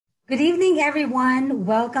Good evening, everyone.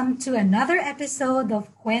 Welcome to another episode of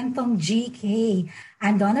Kwentong GK.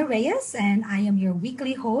 I'm Donna Reyes, and I am your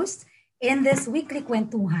weekly host in this weekly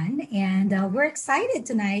Kwentuhan. And we're excited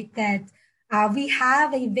tonight that we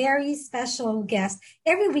have a very special guest.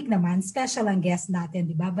 Every week naman, special ang guest natin,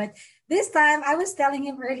 di ba? But this time, I was telling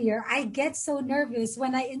him earlier, I get so nervous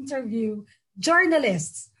when I interview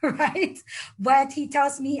journalists, right? But he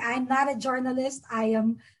tells me I'm not a journalist. I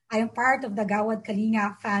am part of the Gawad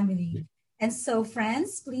Kalinga family. And so,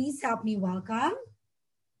 friends, please help me welcome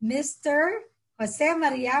Mr. Jose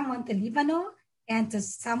Maria Montelibano, and to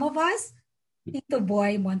some of us, Tito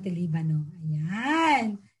Boy Montelibano.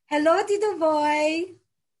 Ayan. Hello, Tito Boy.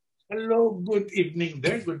 Hello, good evening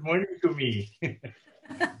there. Good morning to me.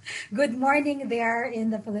 Good morning there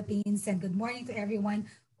in the Philippines, and good morning to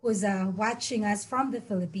everyone who's watching us from the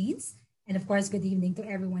Philippines. And of course, good evening to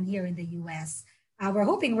everyone here in the US. We're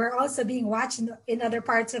hoping we're also being watched in other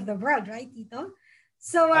parts of the world, right, Tito?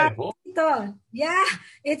 So, I hope. Tito, yeah,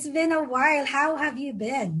 it's been a while. How have you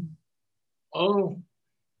been? Oh,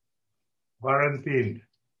 quarantine.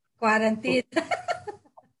 Quarantine.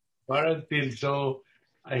 Quarantine. So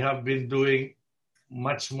I have been doing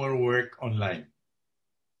much more work online.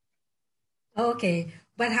 Okay.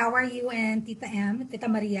 But how are you and Tita M, Tita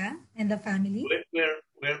Maria, and the family?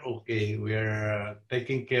 We're okay. We're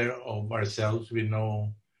taking care of ourselves. We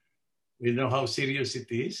know how serious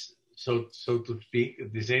it is. So to speak.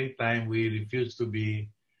 At the same time, we refuse to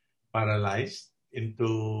be paralyzed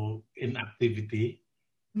into inactivity.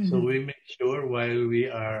 So Mhm. we make sure while we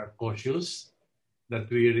are cautious that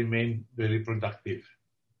we remain very productive.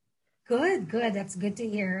 Good, good. That's good to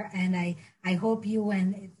hear. And I hope you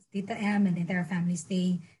and Tita M and the entire family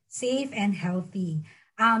stay safe and healthy.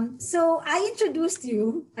 So I introduced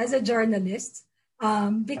you as a journalist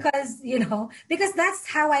because, because that's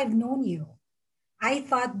how I've known you. I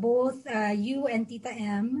thought both you and Tita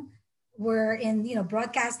M were in,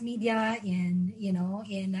 broadcast media,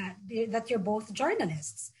 that you're both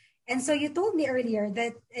journalists. And so you told me earlier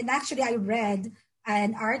that, and actually I read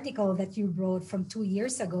an article that you wrote from 2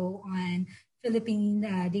 years ago on Philippine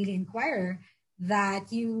Daily Inquirer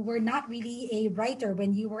that you were not really a writer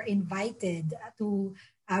when you were invited to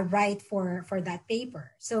write for that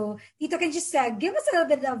paper. So Tito, can you just give us a little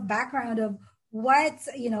bit of background of what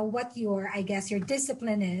your, I guess, your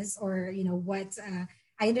discipline is, or what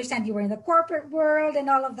I understand you were in the corporate world and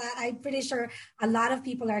all of that. I'm pretty sure a lot of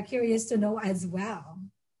people are curious to know as well.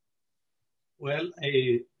 Well,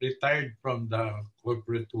 I retired from the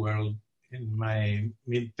corporate world in my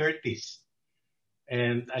mid 30s,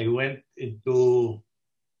 and I went into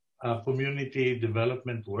community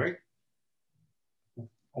development work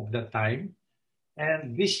of that time.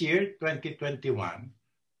 And this year, 2021,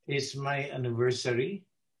 is my anniversary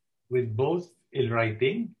with both in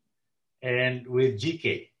writing and with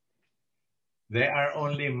GK. They are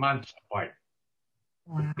only months apart.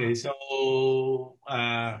 Wow. Okay, so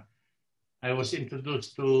I was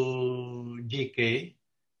introduced to GK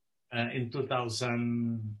in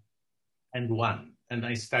 2001, and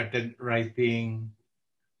I started writing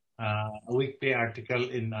a weekly article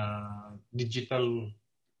in a digital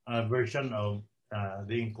version of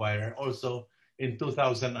the Inquirer, also in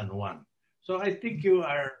 2001. So I think you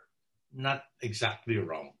are not exactly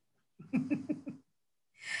wrong.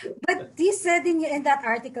 But you said in that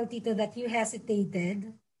article, Tito, that you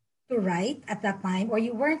hesitated to write at that time, or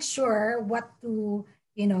you weren't sure what to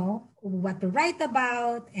write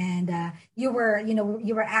about, and you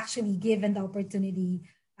were actually given the opportunity.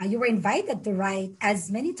 You were invited to write as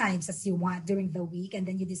many times as you want during the week, and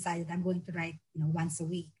then you decided I'm going to write, once a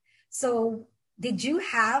week. So, did you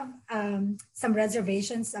have some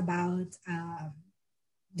reservations about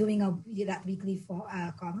doing that weekly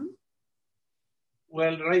column?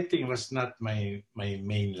 Well, writing was not my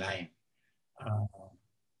main line. Uh,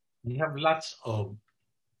 I have lots of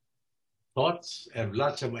thoughts, I have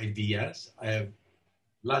lots of ideas, I have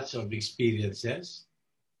lots of experiences,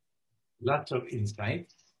 lots of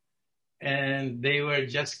insights, and they were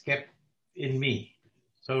just kept in me.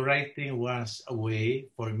 So writing was a way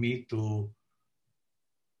for me to,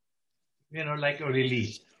 like a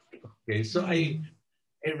release. Okay, so I, Mm.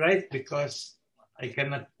 I write because I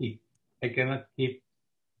cannot keep. I cannot keep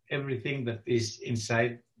everything that is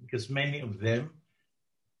inside because many of them,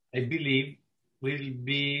 I believe, will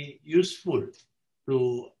be useful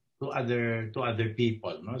to to other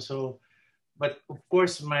people. No, so but of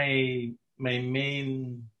course, my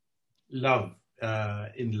main love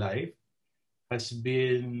in life has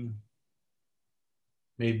been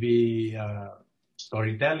maybe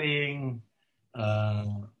storytelling,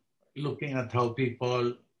 uh, looking at how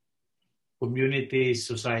people communities,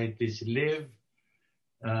 societies live,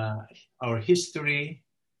 uh, our history.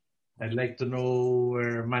 I'd like to know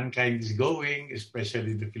where mankind is going,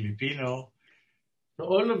 especially the Filipino. So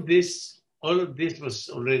all of this was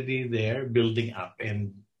already there, building up. And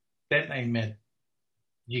then I met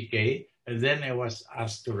GK, and then I was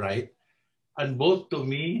asked to write. And both to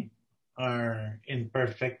me are in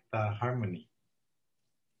perfect harmony.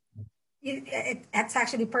 That's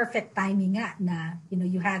actually perfect timing nga na,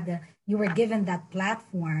 you were given that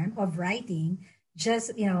platform of writing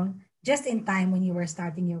just, just in time when you were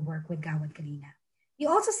starting your work with Gawad Kalina. You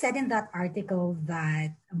also said in that article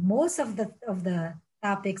that most of the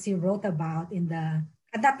topics you wrote about in the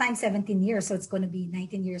at that time 17 years, so it's going to be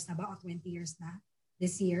 19 years na ba or 20 years na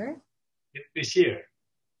this year? This year,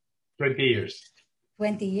 20 years.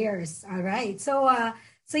 20 years. All right. So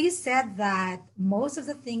you said that most of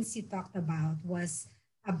the things you talked about was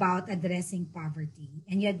about addressing poverty,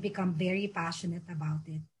 and you had become very passionate about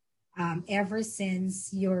it ever since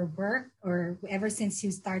your work or ever since you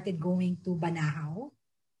started going to Banahaw.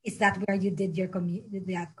 Is that where you did your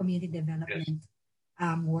that community Yes. development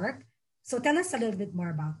work? So tell us a little bit more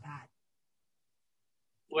about that.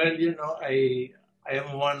 Well, I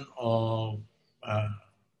am one of uh,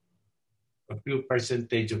 a few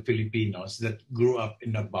percentage of Filipinos that grew up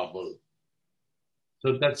in a bubble.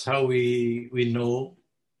 So that's how we know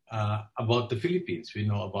about the Philippines. We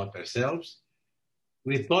know about ourselves.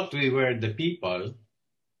 We thought we were the people.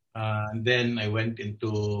 And then I went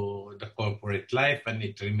into the corporate life, and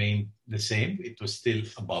it remained the same. It was still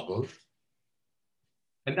a bubble.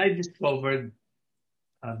 And I discovered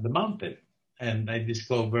the mountain, and I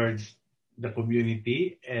discovered the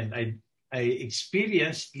community, and I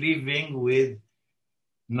experienced living with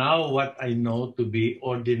now what I know to be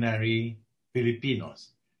ordinary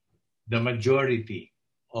Filipinos, the majority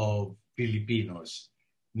of Filipinos,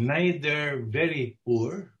 neither very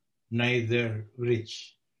poor, neither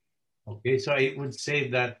rich. Okay, so I would say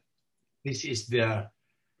that this is the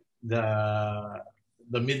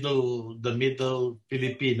the middle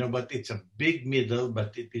Filipino, but it's a big middle,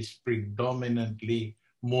 but it is predominantly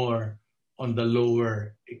more on the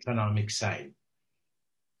lower economic side.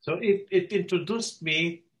 So it introduced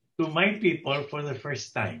me to my people for the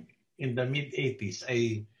first time in the mid 80s.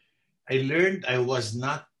 I learned I was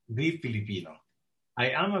not the Filipino. I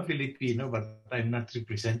am a Filipino, but I'm not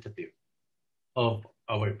representative of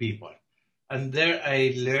our people. And there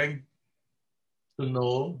I learned to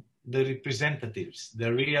know the representatives,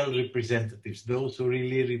 the real representatives, those who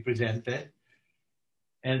really represented.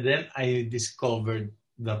 And then I discovered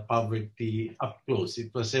the poverty up close.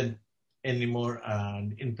 It wasn't anymore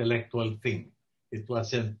an intellectual thing. It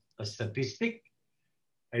wasn't a statistic.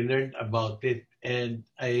 I learned about it, and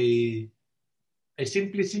I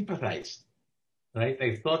simply sympathized. Right?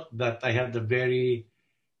 I thought that I had a very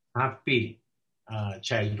happy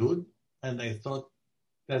childhood, and I thought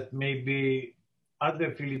that maybe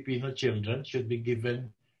other Filipino children should be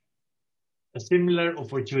given a similar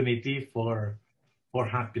opportunity for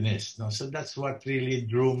happiness. No? So that's what really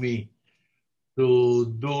drew me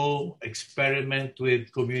to do experiment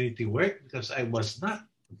with community work, because I was not,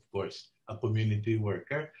 of course, a community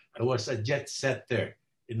worker. I was a jet setter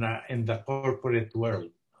in the corporate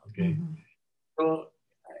world. Okay, Mhm. so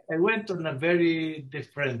I went on a very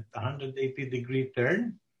different 180-degree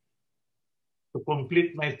turn to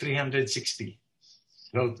complete my 360,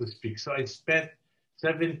 so to speak. So I spent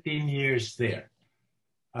 17 years there,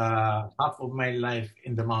 half of my life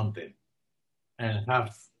in the mountain and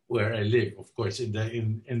half where I live, of course, in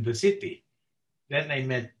the city. Then I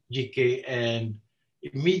met GK, and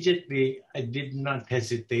immediately I did not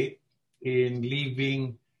hesitate in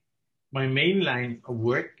leaving my main line of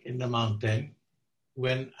work in the mountain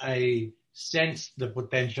when I sensed the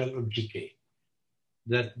potential of GK.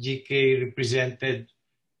 That GK represented,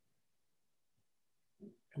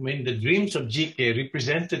 I mean, the dreams of GK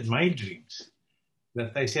represented my dreams.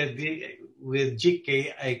 That I said, with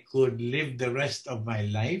GK, I could live the rest of my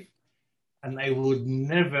life and I would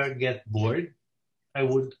never get bored. I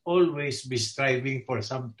would always be striving for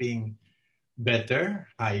something better,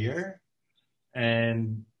 higher.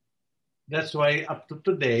 And that's why up to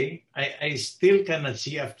today, I still cannot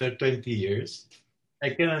see after 20 years,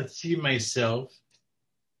 I cannot see myself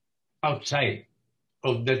outside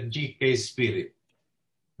of that GK spirit.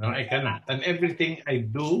 No, I cannot. And everything I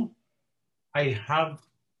do, I have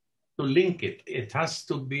to link it. It has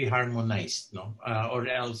to be harmonized, no, or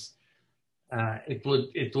else it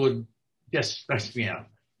would just stress me out.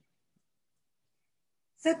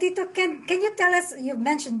 So Tito, can you tell us? You've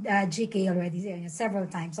mentioned GK already several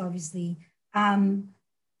times, obviously. Um,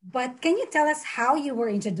 But can you tell us how you were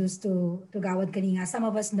introduced to Gawad Kalinga? Some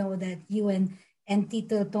of us know that you and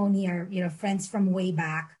Tito Tony are friends from way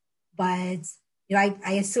back, but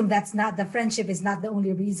I assume that's not the friendship is not the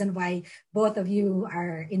only reason why both of you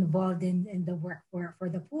are involved in the work for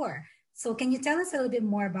the poor. So can you tell us a little bit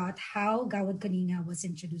more about how Gawad Kalinga was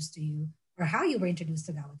introduced to you, or how you were introduced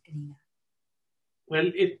to Gawad Kalinga?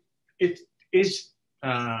 Well, it is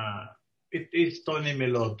uh, it is Tony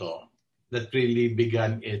Meloto that really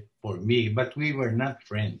began it for me, but we were not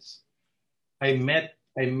friends. I met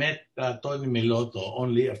Tony Meloto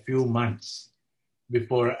only a few months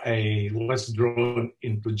before I was drawn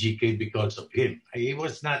into GK because of him. He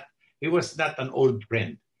was not an old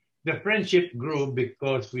friend. The friendship grew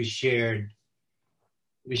because we shared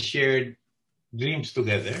dreams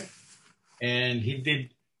together, and he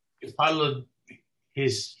followed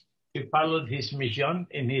his he followed his mission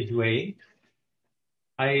in his way.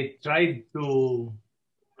 I tried to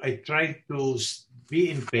I tried to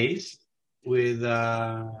be in pace with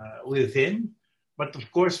him, but of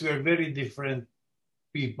course we're very different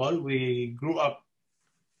people. We grew up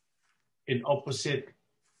in opposite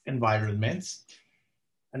environments,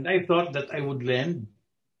 and I thought that I would lend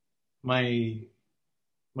my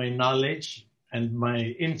my knowledge and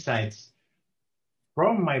my insights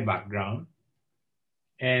from my background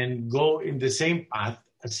and go in the same path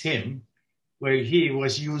as him, where he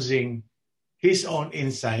was using his own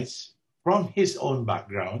insights from his own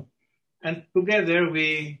background, and together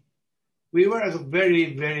we were a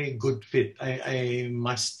very very good fit. I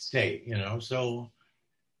must say, So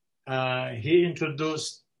he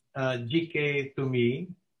introduced GK to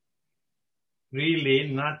me,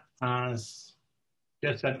 really not as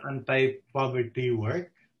just an anti-poverty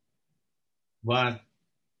work, but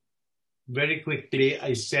very quickly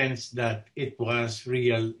I sensed that it was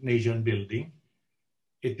real nation building.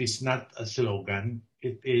 It is not a slogan.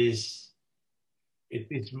 It is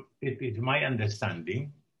my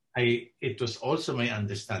understanding. It was also my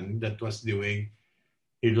understanding that was the way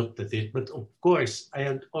he looked at it. But of course, I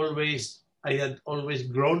had always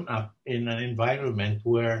grown up in an environment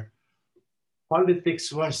where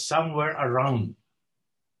politics was somewhere around.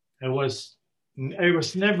 I was I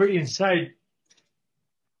was never inside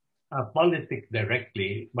politics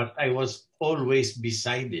directly, but I was always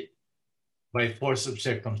beside it by force of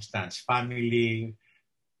circumstance, family,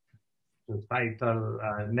 societal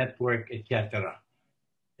network, etc.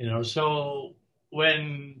 So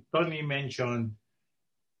when Tony mentioned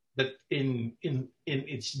that in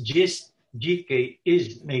its gist, GK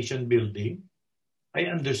is nation building, I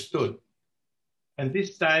understood. And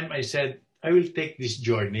this time I said, I will take this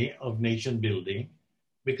journey of nation building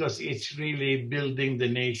because it's really building the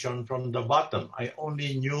nation from the bottom. I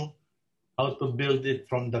only knew how to build it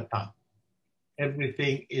from the top.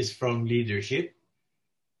 Everything is from leadership.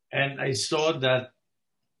 And I saw that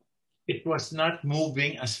it was not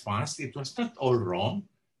moving as fast. It was not all wrong,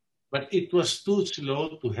 but it was too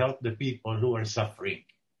slow to help the people who are suffering.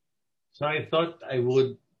 So I thought I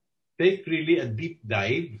would take really a deep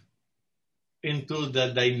dive into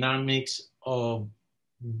the dynamics of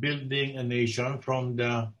building a nation from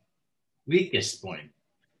the weakest point.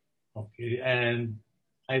 Okay, and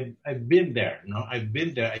I've been there. No, I've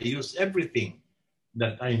been there. I use everything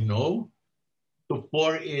that I know to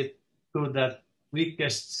pour it to that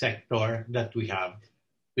weakest sector that we have,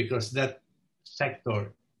 because that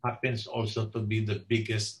sector happens also to be the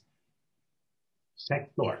biggest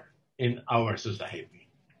sector in our society.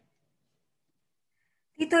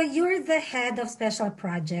 Tito, you're the head of special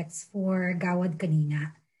projects for Gawad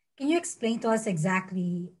Kanina. Can you explain to us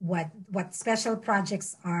exactly what special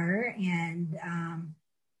projects are, and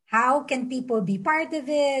how can people be part of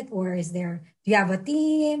it? Or do you have a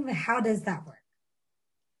team? How does that work?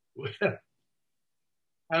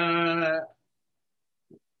 uh,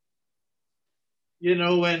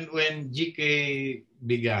 when GK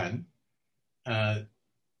began, uh,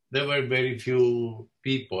 there were very few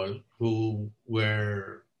people who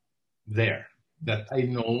were there that I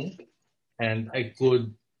know and I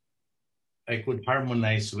could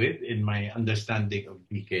harmonize with in my understanding of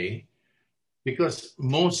GK, because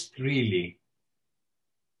most really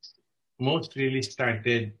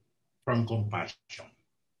started from compassion.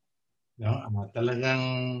 No,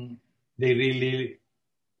 talagang they really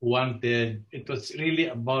wanted. It was really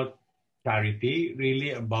about charity,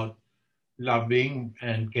 really about loving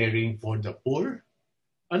and caring for the poor.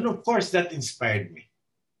 And of course, that inspired me.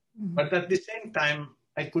 Mhm. But at the same time,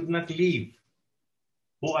 I could not leave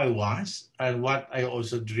who I was and what I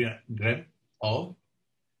also dreamt of.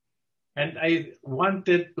 And I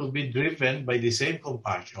wanted to be driven by the same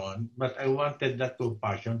compassion, but I wanted that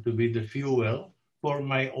compassion to be the fuel for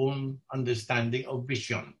my own understanding of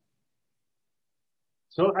vision.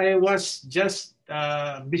 So I was just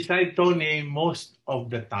beside Tony most of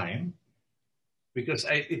the time because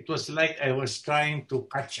it was like I was trying to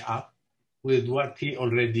catch up with what he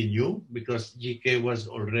already knew because GK was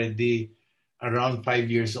already around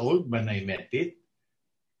 5 years old when I met it.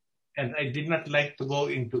 And I did not like to go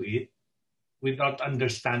into it without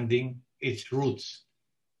understanding its roots.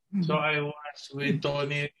 So Mhm. I was with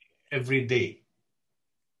Tony every day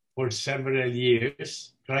for several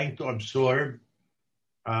years, trying to absorb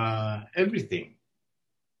everything.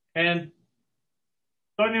 And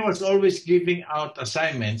Tony was always giving out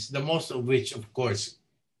assignments, the most of which, of course,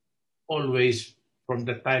 always from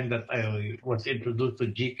the time that I was introduced to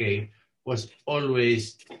GK, was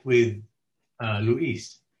always with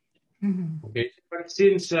Luis. Mhm. Okay, but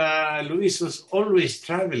since Luis was always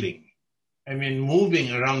traveling, I mean,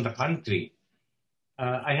 moving around the country,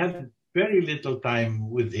 I had very little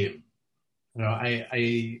time with him.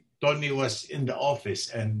 Tony was in the office,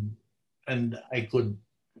 and I could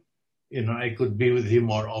be with him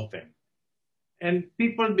more often. And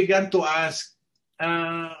people began to ask,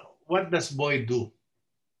 what does Boy do?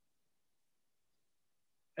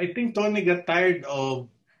 I think Tony got tired of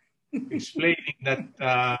explaining that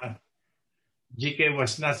GK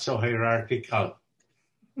was not so hierarchical.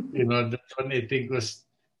 That one I think was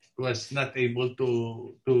not able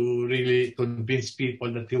to really convince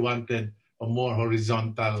people that he wanted a more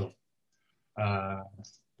horizontal uh,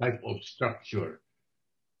 type of structure.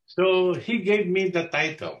 So he gave me the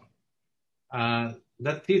title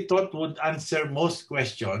that he thought would answer most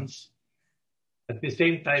questions, at the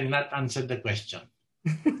same time not answer the question.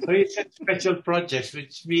 So he said special projects,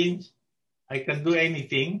 which means I can do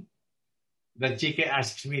anything that GK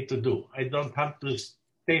asks me to do. I don't have to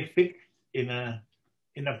stay fixed in a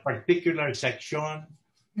particular section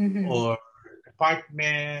Mhm. or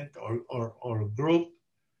department or group.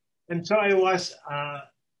 And so I was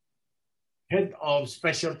head of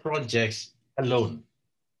special projects alone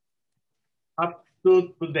up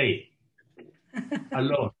to today,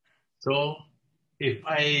 alone. So if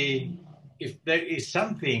I if there is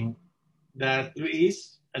something that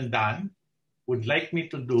Luis and Dan would like me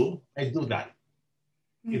to do, I do that.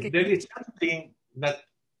 If there Okay. is something that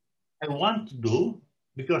I want to do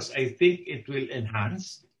because I think it will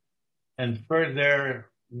enhance and further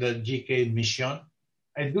the GK mission,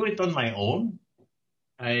 I do it on my own.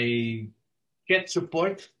 I get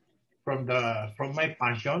support from my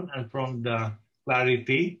passion and from the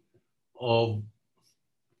clarity of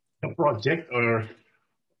the project or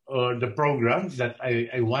the program that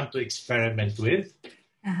I want to experiment with.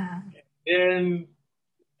 Uh-huh. And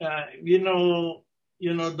Donna,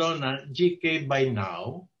 GK by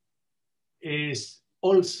now is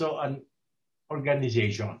also an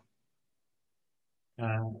organization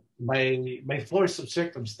by force of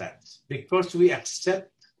circumstance because we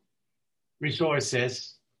accept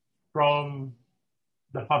resources from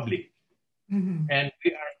the public Mhm. and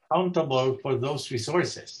we are accountable for those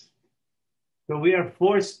resources. So we are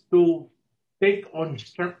forced to take on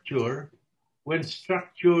structure when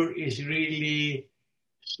structure is really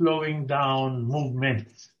slowing down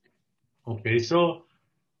movements. Okay, so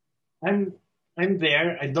I'm I'm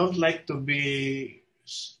there. I don't like to be,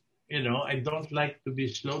 I don't like to be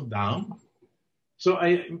slowed down. So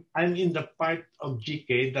I'm in the part of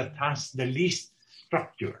GK that has the least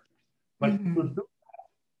structure. But Mhm.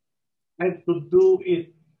 I have to do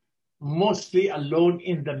it mostly alone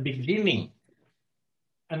in the beginning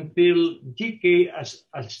until GK as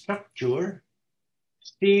a structure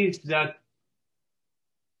sees that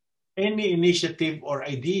any initiative or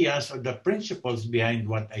ideas or the principles behind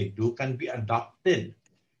what I do can be adopted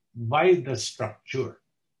by the structure.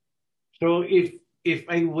 So if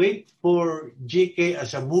I wait for GK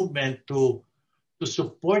as a movement to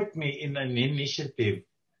support me in an initiative,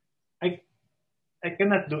 I I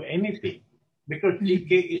cannot do anything because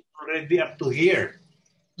GK Mhm. is already up to here.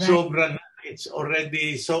 Right. Sobra na, it's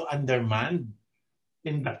already so undermanned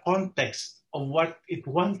in the context of what it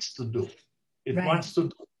wants to do. It Right. wants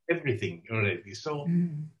to do everything already. So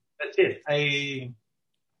Mhm. that's it. I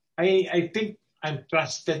think I'm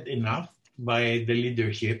trusted enough by the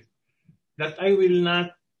leadership that I will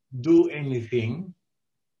not do anything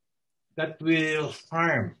that will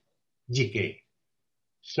harm GK. Of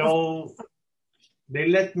So they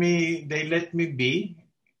let me be,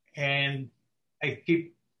 and I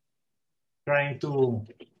keep trying to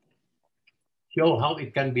show how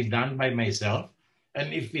it can be done by myself.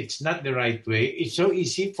 And if it's not the right way, it's so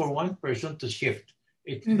easy for one person to shift.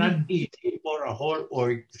 It's not Mhm. easy for a whole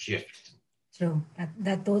org to shift. True.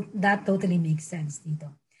 That totally makes sense, Tito.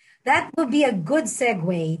 That would be a good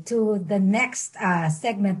segue to the next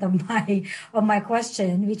segment of my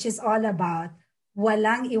question, which is all about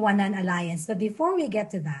walang iwanan alliance. But before we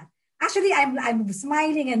get to that, actually, I'm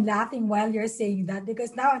smiling and laughing while you're saying that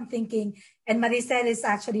because now I'm thinking, and Maricel is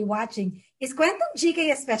actually watching. Is Kwentong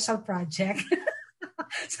GK a special project?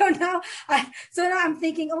 so now so now I'm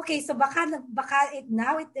thinking, okay, so baka it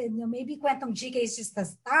now maybe Kwentong GK is just the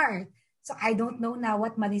start. So I don't know now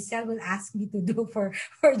what Maricel will ask me to do for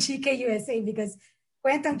GK USA because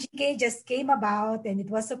Kwentong GK just came about and it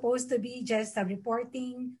was supposed to be just a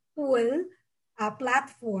reporting tool, a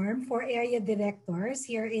platform for area directors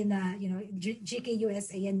here in GK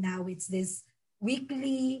USA, and now it's this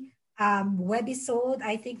weekly webisode.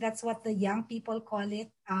 I think that's what the young people call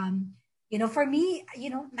it. For me,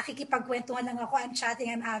 nakikipagkwentuhan lang ako. I'm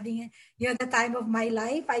chatting, I'm having, the time of my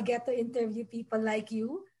life. I get to interview people like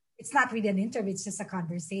you. It's not really an interview, it's just a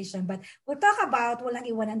conversation. But we'll talk about Walang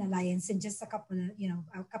Iwanan Alliance in just a couple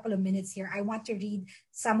of minutes here. I want to read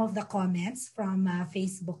some of the comments from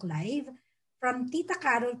Facebook Live. From Tita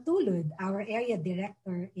Carol Tulud, our area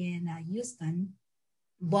director in Houston.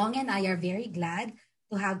 Bong and I are very glad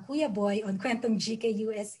to have Kuya Boy on Kwentong GK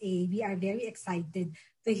USA. We are very excited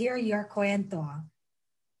to hear your kwento.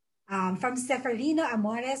 From Seferino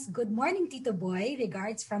Amores, good morning, Tito Boy.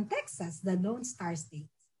 Regards from Texas, the Lone Star State.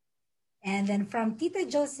 And then from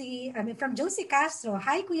from Josie Castro,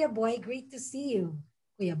 hi, Kuya Boy. Great to see you,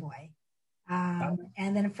 Kuya Boy.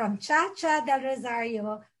 And then from Chacha Del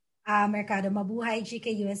Rosario, Mercado Mabuhay,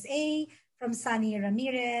 GK USA. From Sunny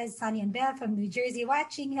Ramirez, Sunny and Beth from New Jersey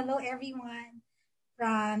watching. Hello, everyone.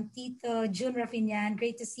 From Tito June Rafinian,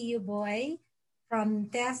 great to see you, boy. From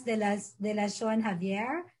Tess de la Sean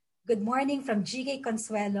Javier, good morning from GK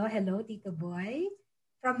Consuelo. Hello, Tito Boy.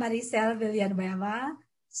 From Maricel Villanueva,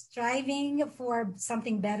 striving for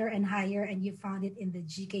something better and higher, and you found it in the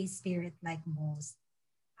GK spirit like most.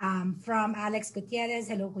 From Alex Gutierrez,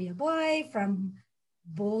 hello, Kuya Boy. From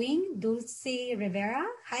Boeing Dulce Rivera,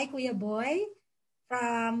 hi, Kuya Boy.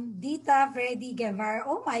 From Dita Freddy Guevara,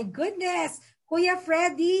 oh my goodness, Kuya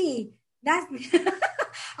Freddy.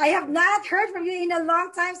 I have not heard from you in a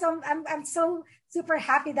long time, so I'm so super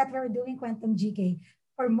happy that we're doing Quantum GK.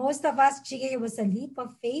 For most of us, GK was a leap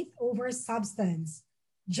of faith over substance.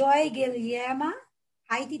 Joy Guillerma,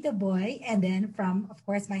 hi, Tito Boy. And then from, of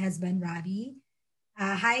course, my husband, Robbie.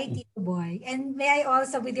 Hi, Tito Boy. And may I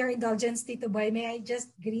also, with your indulgence, Tito Boy, may I just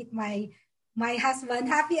greet my husband.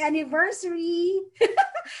 Happy anniversary.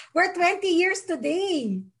 We're 20 years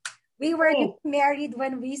today. We were married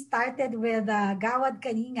when we started with Gawad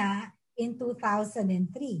Kaninga in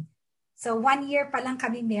 2003. So 1 year pa lang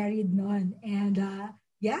kami married noon. And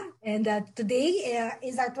today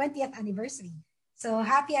is our 20th anniversary. So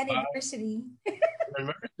happy anniversary.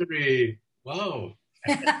 Anniversary. Wow.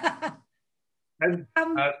 And,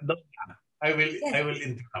 I will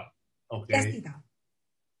interrupt. Okay. Yes, Tito.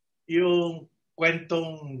 Yung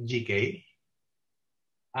kwentong GK,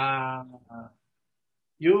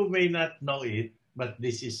 you may not know it, but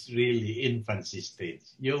this is really infancy stage.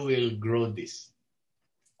 You will grow this,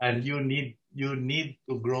 and you need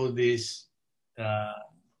to grow this.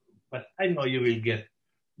 But I know you will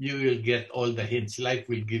get all the hints. Life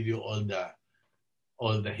will give you all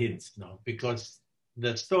the hints, no? Because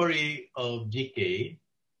the story of GK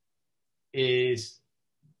is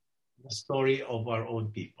the story of our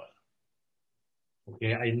own people.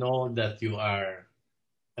 Okay, I know that you are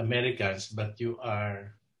Americans, but you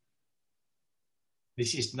are.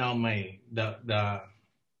 This is now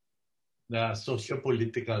the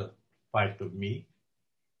socio-political part of me.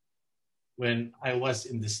 When I was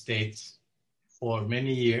in the States for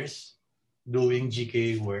many years doing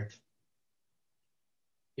GK work,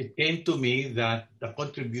 it came to me that the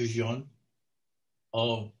contribution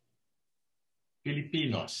of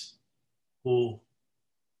Filipinos who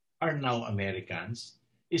are now Americans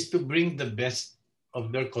is to bring the best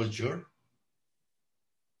of their culture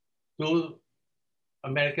to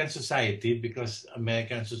American society, because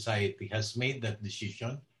American society has made that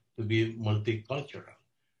decision to be multicultural.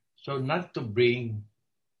 So not to bring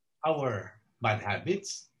our bad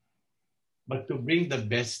habits, but to bring the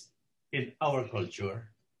best in our culture,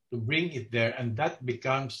 to bring it there, and that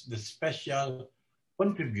becomes the special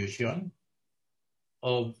contribution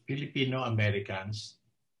of Filipino Americans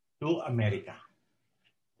to America.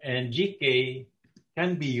 And GK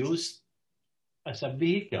can be used as a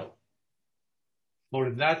vehicle for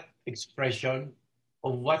that expression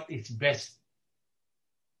of what is best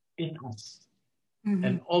in us,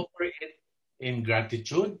 and offer it in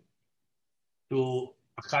gratitude to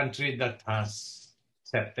a country that has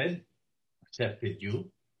accepted you,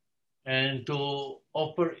 and to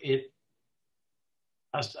offer it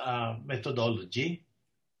as a methodology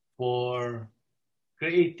for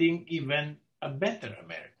creating even a better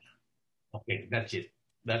America. Okay, that's it.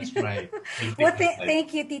 That's my Well, political side.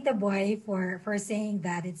 thank you, Tita Boy, for saying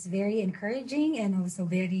that. It's very encouraging and also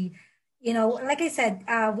very, like I said,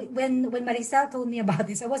 when Maricel told me about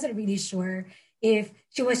this, I wasn't really sure if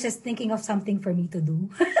she was just thinking of something for me to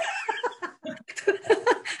do.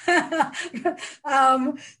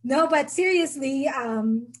 No, but seriously,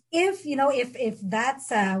 if if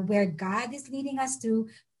that's where God is leading us to,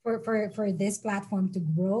 for this platform to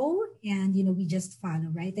grow, and we just follow,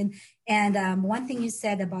 right? And one thing you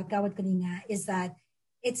said about Gawad Kalinga is that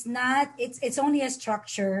it's only a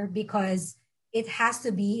structure because it has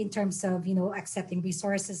to be in terms of accepting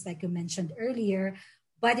resources, like you mentioned earlier.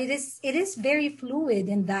 But it is very fluid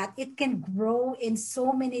in that it can grow in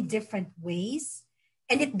so many different ways,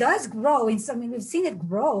 and it does grow in so. I mean, we've seen it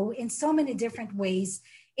grow in so many different ways,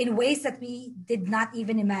 in ways that we did not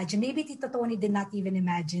even imagine. Maybe Tito Tony did not even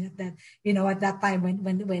imagine at that, at that time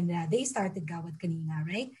when they started Gawad Kalinga,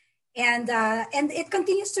 right? And it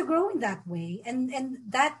continues to grow in that way, and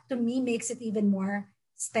that to me makes it even more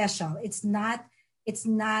special. It's not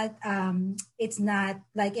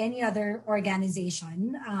like any other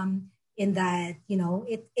organization, in that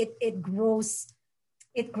it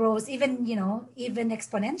grows even even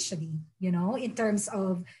exponentially, in terms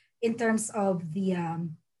of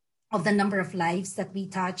the number of lives that we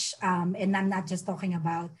touch. And I'm not just talking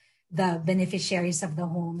about the beneficiaries of the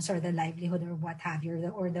homes or the livelihood or what have you,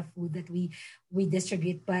 or the food that we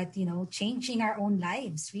distribute, but changing our own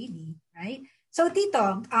lives, really, right? So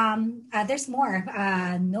Tito, there's more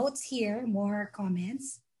notes here, more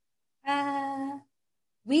comments. Uh,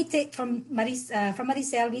 we take from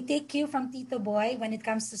Maricel, we take cue from Tito Boy when it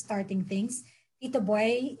comes to starting things. Tito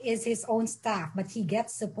Boy is his own staff, but he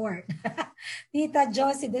gets support. Tita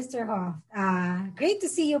Josie Disterhoff, great to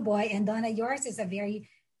see you, boy. And Donna, yours is a very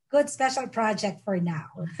good special project for now.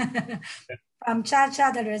 From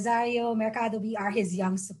Chacha del Rosario Mercado, we are his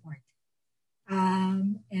young support.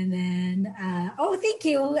 And then, oh, thank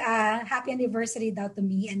you. Happy anniversary daw to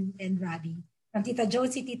me and Robbie. From Tita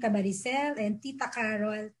Josie, Tita Maricel, and Tita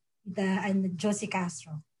Carol, and Josie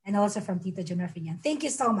Castro. And also from Tita Jun Rafinian. Thank you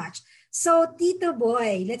so much. So, Tito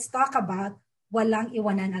Boy, let's talk about Walang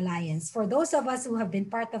Iwanan Alliance. For those of us who have been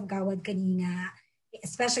part of Gawad Kanina,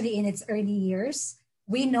 especially in its early years,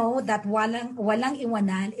 we know that Walang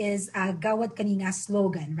Iwanan is a Gawad Kanina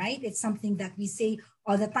slogan, right? It's something that we say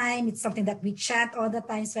all the time. It's something that we chant all the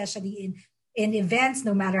time, especially in events,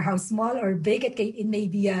 no matter how small or big it may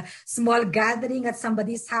be, a small gathering at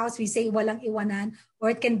somebody's house. We say Walang Iwanan, or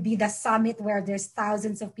it can be the summit where there's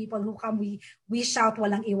thousands of people who come. We shout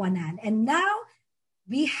Walang Iwanan. And now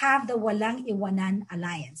we have the Walang Iwanan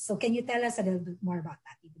Alliance. So can you tell us a little bit more about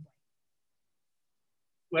that, Tito Boy?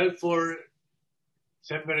 Well, for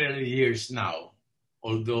several years now,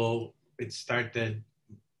 although it started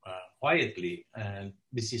quietly, and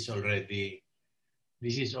this is already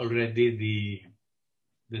the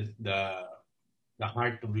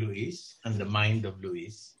heart of Luis and the mind of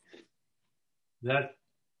Luis, that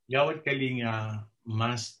Gawad Kalinga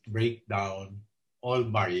must break down all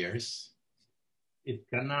barriers. It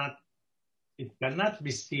cannot be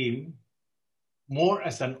seen more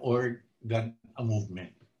as an org than a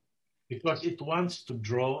movement, because it wants to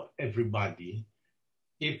draw everybody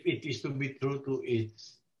if it is to be true to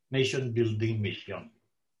its nation building mission.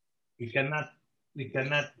 We cannot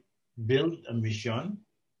build a mission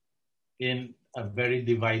in a very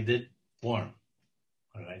divided form.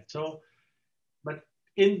 All right. So, but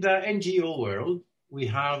in the NGO world, we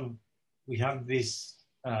have this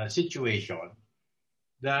situation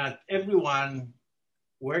that everyone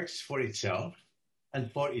works for itself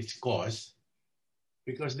and for its cause,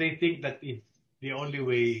 because they think that it's the only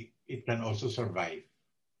way it can also survive.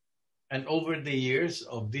 And over the years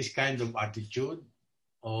of this kind of attitude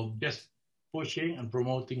of just pushing and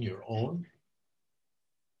promoting your own,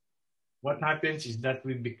 what happens is that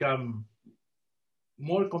we become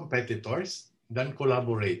more competitors than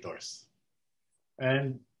collaborators.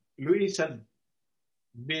 And Luis had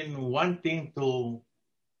been wanting to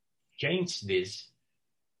change this,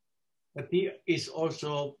 but he is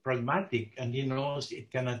also pragmatic and he knows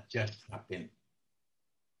it cannot just happen.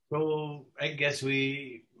 So I guess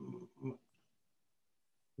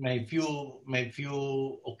my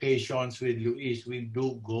few occasions with Luis, we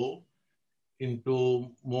do go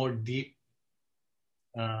into more deep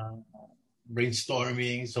uh,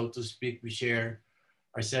 brainstorming, so to speak. We share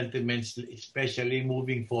our sentiments, especially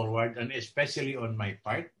moving forward, and especially on my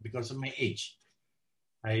part because of my age.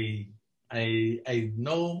 I I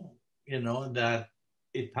know that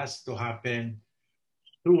it has to happen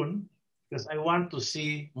soon because I want to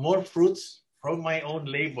see more fruits from my own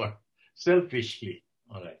labor, selfishly.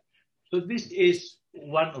 All right. So this is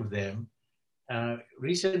one of them.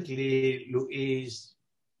 Recently, Luis,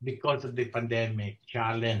 because of the pandemic,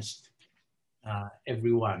 challenged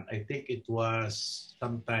everyone. I think it was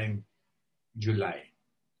sometime July.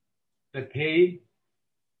 That, hey,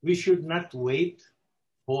 we should not wait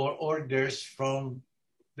for orders from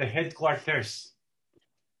the headquarters.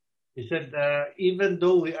 He said, even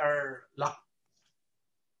though we are locked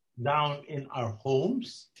down in our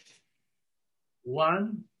homes,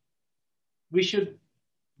 one, we should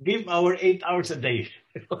give our 8 hours a day.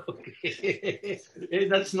 Okay.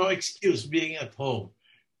 That's no excuse being at home.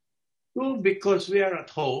 Two, because we are at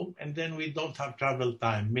home and then we don't have travel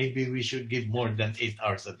time, maybe we should give more than 8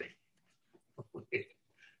 hours a day. Okay.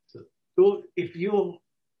 So, two, if you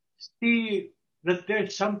see that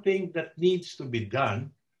there's something that needs to be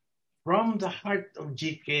done from the heart of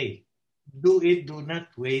GK, do it. Do not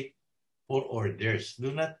wait for orders.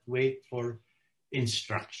 Do not wait for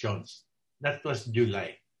instructions. That was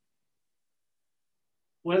July.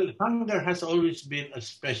 Well, hunger has always been a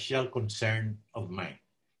special concern of mine,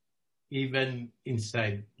 even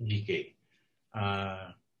inside GK.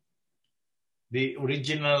 Uh, the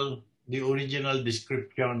original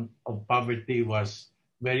description of poverty was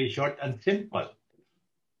very short and simple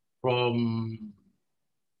from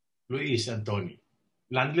Luis and Tony.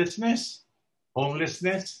 Landlessness,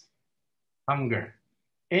 homelessness, hunger.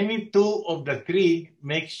 Any two of the three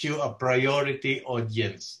makes you a priority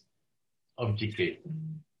audience of GK.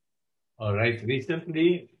 All right.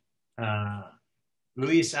 Recently, uh,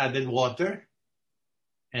 Luis added water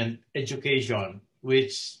and education,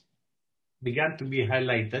 which began to be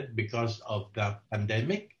highlighted because of the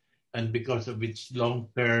pandemic and because of its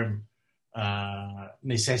long-term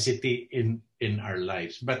necessity in our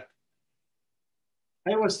lives. But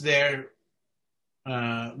I was there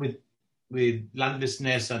with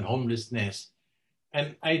landlessness and homelessness,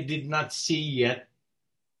 and I did not see yet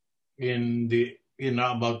in the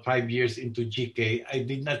about 5 years into GK, I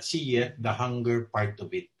did not see yet the hunger part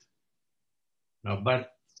of it. No,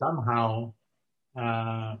 but somehow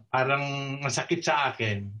parang masakit sa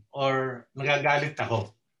akin or nagagalit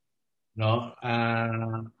ako, no,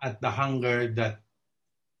 at the hunger that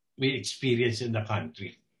we experience in the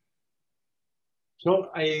country.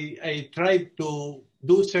 So I tried to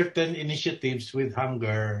do certain initiatives with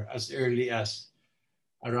hunger as early as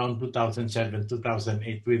around 2007,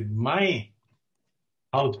 2008 with my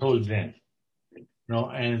household then.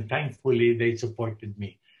 No, and thankfully they supported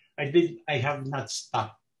me. I have not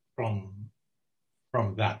stopped from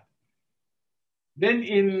that. Then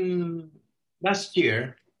in last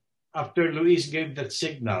year, after Luis gave that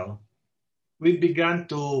signal, we began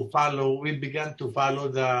to follow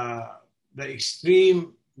the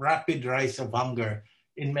extreme rapid rise of hunger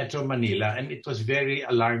in Metro Manila, and it was very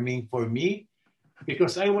alarming for me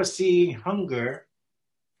because I was seeing hunger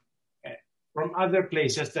from other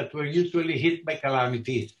places that were usually hit by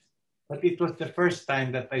calamities. But it was the first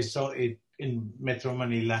time that I saw it in Metro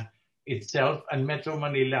Manila itself, and Metro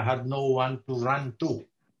Manila had no one to run to.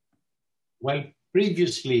 While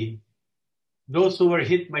previously, those who were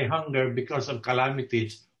hit by hunger because of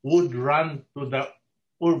calamities would run to the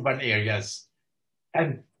urban areas,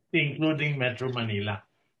 and including Metro Manila.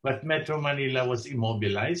 But Metro Manila was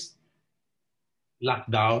immobilized,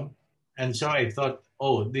 locked down, and so I thought,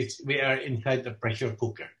 oh, we are inside the pressure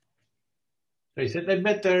cooker. So I said, I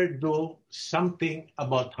better do something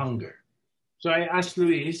about hunger. So I asked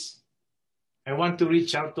Luis, I want to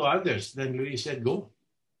reach out to others. Then Luis said, go.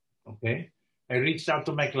 Okay. I reached out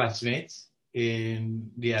to my classmates in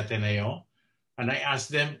the Ateneo and I asked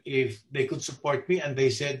them if they could support me. And they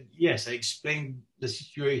said, yes. I explained the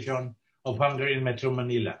situation of hunger in Metro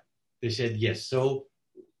Manila. They said, yes. So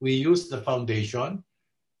we used the foundation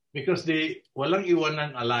because the Walang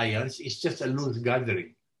Iwanan Alliance is just a loose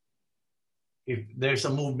gathering. If there's a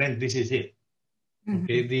movement, this is it.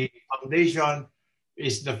 Okay, the foundation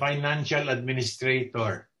is the financial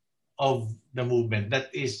administrator of the movement.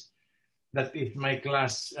 That is my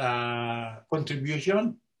class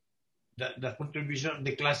contribution. The contribution of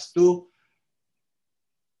the class to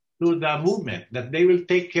the movement. That they will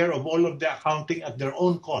take care of all of the accounting at their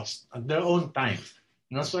own cost, at their own time.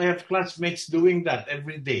 So I have classmates doing that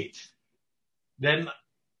every day. Then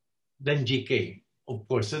GK, of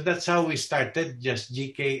course. So that's how we started, just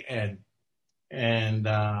GK and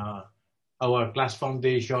our class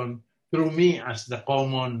foundation through me as the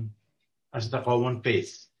common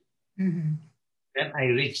face. Mm-hmm. Then I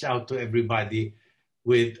reached out to everybody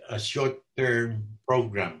with a short-term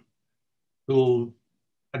program. to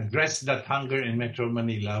address that hunger in Metro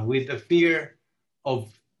Manila with the fear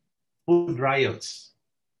of food riots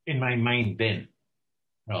in my mind then.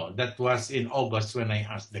 No, that was in August when I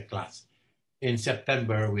asked the class. In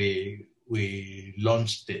September, we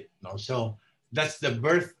launched it. No, so that's the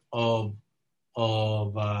birth of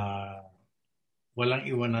Walang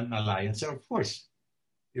Iwanan Alliance. So of course,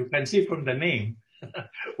 you can see from the name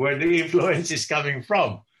where the influence is coming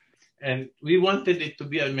from. And we wanted it to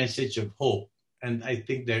be a message of hope. And I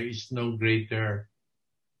think there is no greater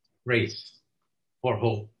race for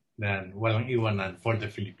hope than Walang Iwanan for the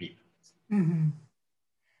Filipinos. Mhm.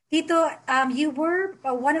 Tito, you were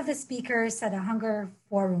one of the speakers at a hunger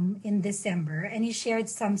forum in December, and you shared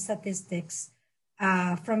some statistics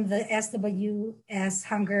from the SWS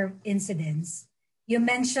hunger incidents. You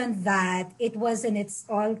mentioned that it was in its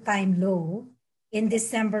all-time low in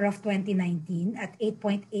December of 2019 at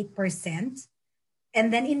 8.8%.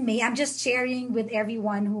 And then in May, I'm just sharing with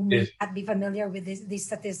everyone who may Yes. not be familiar with these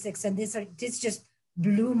statistics, and this just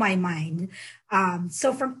blew my mind.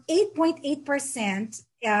 So from 8.8%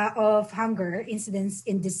 of hunger incidents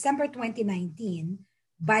in December 2019,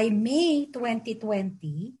 by May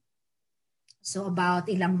 2020, so about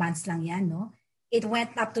ilang months lang yan, no? It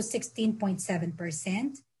went up to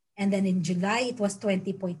 16.7%. And then in July, it was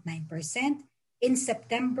 20.9%. In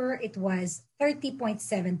September, it was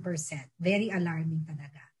 30.7%. Very alarming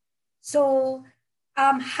talaga. So,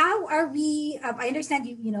 how are we? I understand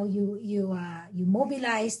you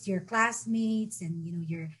mobilized your classmates, and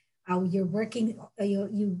you're working.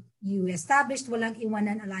 You established Walang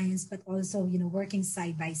Iwanan Alliance, but also working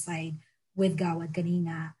side by side with Gawad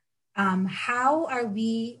Kalinga. How are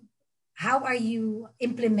we? How are you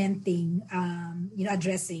implementing?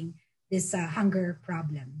 Addressing this hunger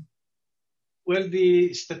problem. Well,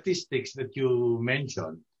 the statistics that you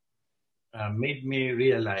mentioned made me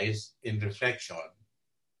realize in reflection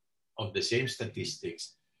of the same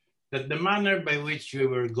statistics that the manner by which we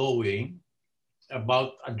were going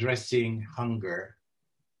about addressing hunger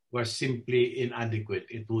was simply inadequate.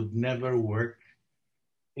 It would never work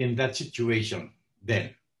in that situation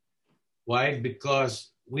then. Why?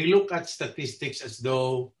 Because we look at statistics as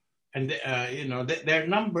though, and they're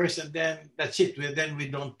numbers, and then that's it. Then we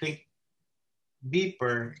don't think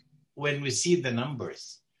deeper when we see the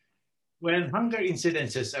numbers. When hunger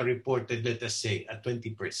incidences are reported, let us say, at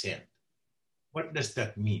 20%, what does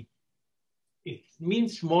that mean? It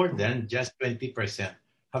means more than just 20%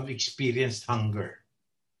 have experienced hunger.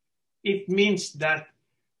 It means that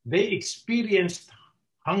they experienced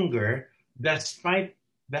hunger despite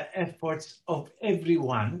the efforts of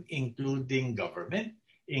everyone, including government,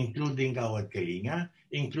 including Gawad Kalinga,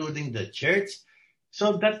 including the church.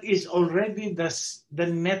 So that is already the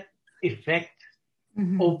net effect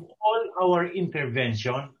of all our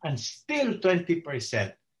intervention, and still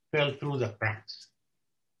 20% fell through the cracks.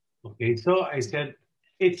 Okay, so I said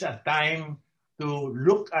it's a time to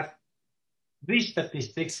look at these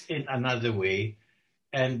statistics in another way,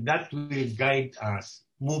 and that will guide us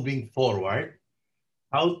moving forward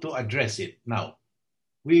how to address it. Now,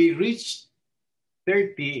 we reached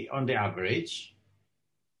 30 on the average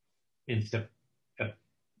in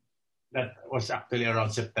that was actually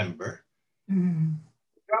around September.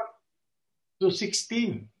 Dropped to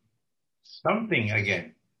 16 something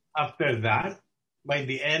again. After that, by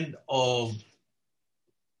the end of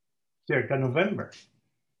circa November.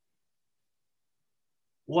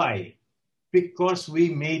 Why? Because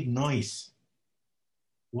we made noise.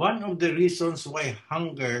 One of the reasons why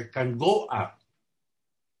hunger can go up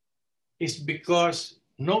is because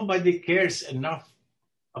nobody cares enough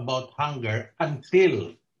about hunger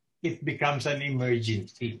until it becomes an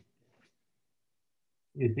emergency.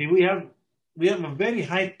 You see, we have a very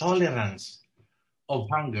high tolerance of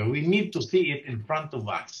hunger. We need to see it in front of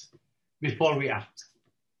us before we act.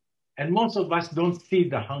 And most of us don't see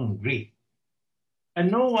the hungry.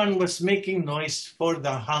 And no one was making noise for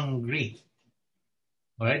the hungry.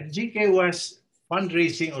 All right? GK was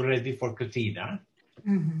fundraising already for Katina.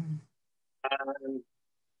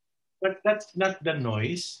 But that's not the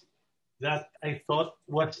noise that I thought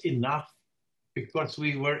was enough, because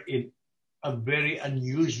we were in a very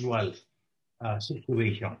unusual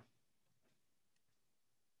situation.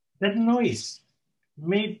 That noise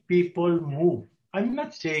made people move. I'm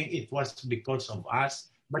not saying it was because of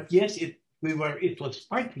us, but yes, it was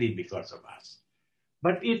partly because of us.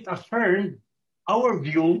 But it affirmed our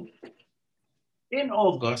view in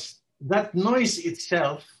August that noise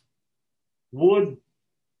itself would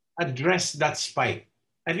address that spike.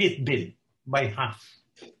 And it did by half.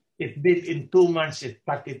 It did in 2 months, it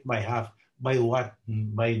cut it by half. By what?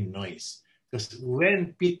 By noise. Because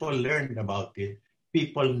when people learn about it,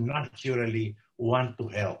 people naturally want to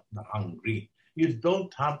help the hungry. You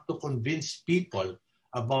don't have to convince people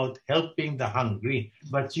about helping the hungry,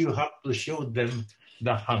 but you have to show them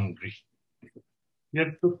the hungry. You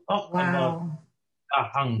have to talk about Wow. the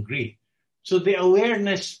hungry. So the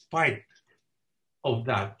awareness part of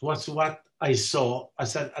that was what I saw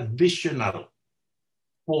as an additional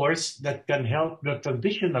force that can help the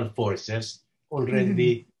traditional forces Mhm.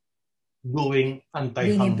 already doing Being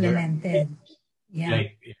anti-hunger. implemented. Yeah.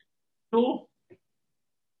 Like two,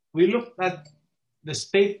 we looked at the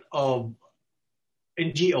state of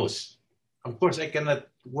NGOs. Of course, I cannot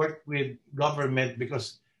work with government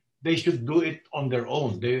because they should do it on their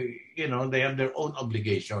own. They have their own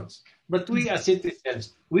obligations. But we as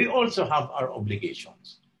citizens, we also have our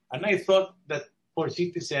obligations. And I thought that for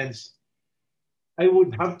citizens, I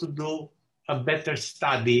would have to do a better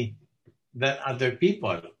study than other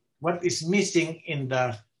people. What is missing in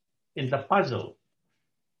the puzzle?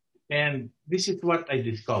 And this is what I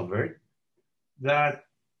discovered, that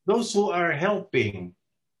those who are helping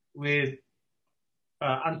with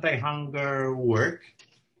anti-hunger work,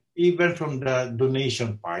 even from the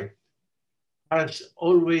donation part, has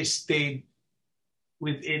always stayed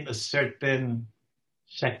within a certain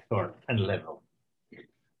sector and level.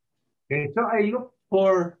 Okay, so I look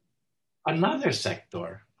for another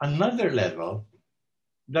sector, another level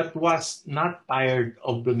that was not tired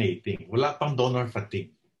of donating. Wala pang donor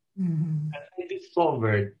fatigue. Mhm. And I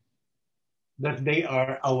discovered that they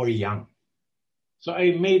are our young. So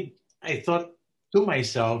I thought to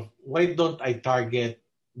myself, why don't I target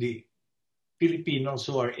the Filipinos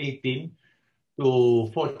who are 18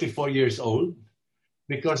 to 44 years old?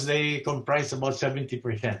 Because they comprise about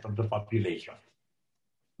 70% of the population.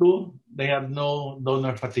 Two, they have no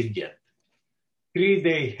donor fatigue yet. Three,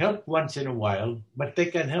 they help once in a while, but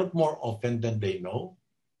they can help more often than they know.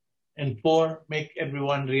 And four, make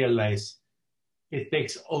everyone realize it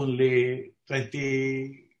takes only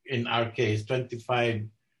 20, in our case, 25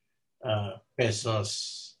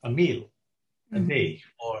 pesos a meal a Mhm. day,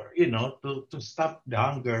 or to stop the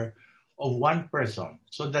hunger of one person.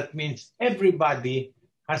 So that means everybody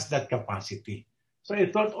has that capacity. So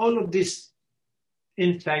I thought all of these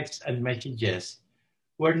insights and messages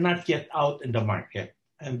were not yet out in the market,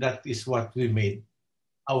 and that is what we made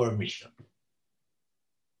our mission.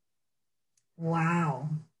 Wow.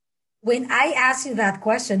 When I asked you that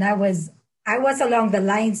question, I was along the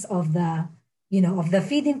lines of the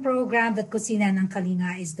feeding program that Kusina ng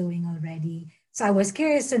Kalinga is doing already. So I was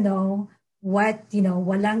curious to know what,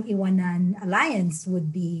 Walang Iwanan Alliance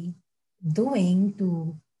would be doing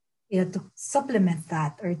to, to supplement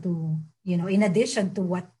that, or to, in addition to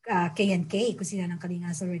what K&K, Kusina ng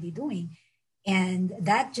Kalinga, is already doing. And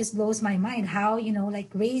that just blows my mind how, like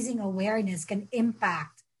raising awareness can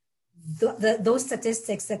impact those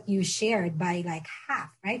statistics that you shared by like half,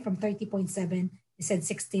 right? From 30.7, you said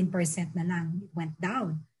 16% na lang went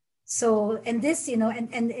down. So, and this,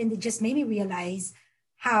 and it just made me realize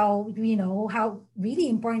how, how really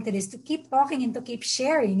important it is to keep talking and to keep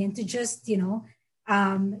sharing and to just,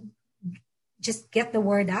 um, just get the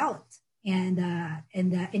word out and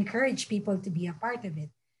encourage people to be a part of it.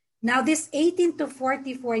 Now, this 18 to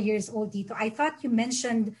 44 years old, Tito, I thought you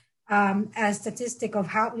mentioned a statistic of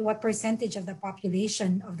what percentage of the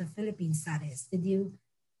population of the Philippines that is. Did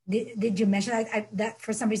you mention that?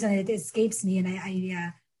 For some reason it escapes me, and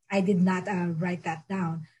I did not write that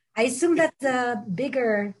down. I assume that's the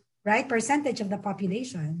bigger, right, percentage of the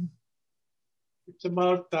population. It's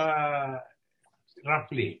about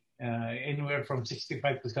roughly anywhere from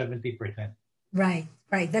 65 to 70%. Right,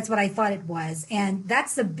 right. That's what I thought it was. And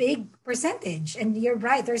that's a big percentage. And you're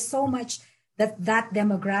right. There's so much that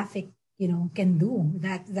demographic, can do.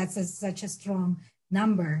 Such a strong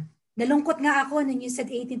number. Nalungkot nga ako nung you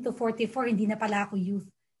said 18 to 44, hindi na pala ako youth.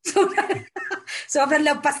 So, sobrang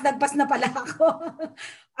lagpas na pala ako.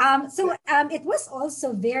 It was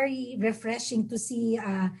also very refreshing to see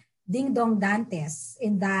Ding Dong Dantes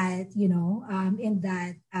in that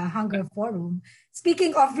hunger forum.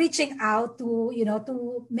 Speaking of reaching out to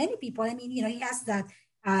many people, I mean, he has that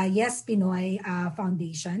Yes Pinoy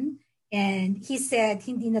Foundation. And he said,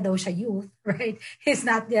 hindi na daw siya youth, right? He's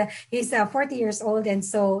 40 years old. And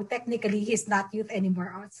so technically he's not youth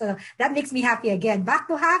anymore. So that makes me happy again. Back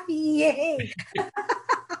to happy. Yay.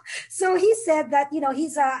 So he said that,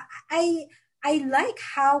 I like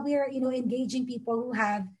how we're, engaging people who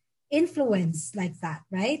have influence like that,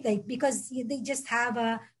 right? Like, because they just have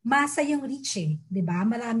a masa yung reach, di ba?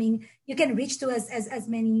 Maraming, you can reach to as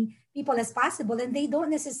many people as possible, and they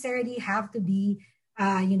don't necessarily have to be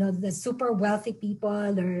the super wealthy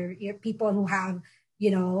people, or people who have,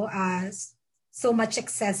 you know, so much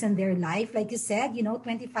excess in their life. Like you said,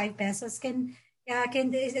 25 pesos can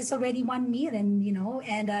is already one meal, and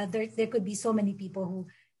there could be so many people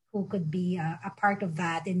who could be a part of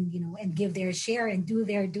that, and and give their share and do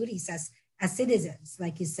their duties as citizens,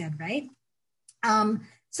 like you said, right?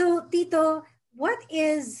 So Tito, what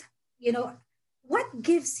is, you know, what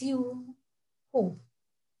gives you hope?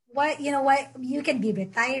 Why you can be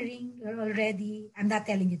retiring already. I'm not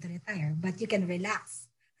telling you to retire, but you can relax.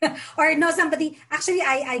 Or no, somebody actually,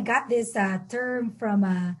 I got this term from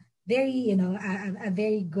a very, a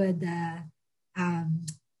very good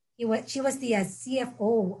she was the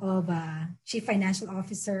CFO of Chief Financial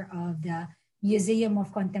Officer of the Museum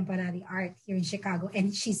of Contemporary Art here in Chicago,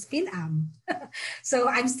 and she's Phil-Am. So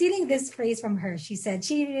I'm stealing this phrase from her. She said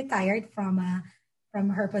she retired from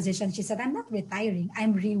her position. She said, "I'm not retiring,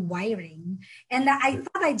 I'm rewiring." And I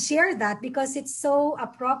thought I'd share that because it's so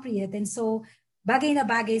appropriate and so bagay na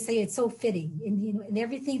bagay sa'yo. It's so fitting in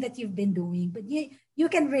everything that you've been doing. But you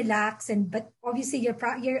can relax, but obviously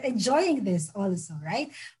you're enjoying this also,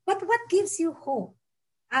 right? But what gives you hope?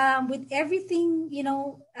 With everything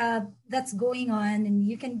that's going on, and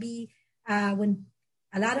you can be when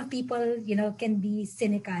a lot of people can be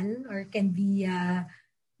cynical, or can be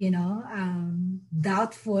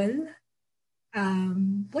doubtful.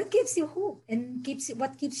 What gives you hope, and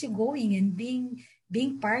what keeps you going, and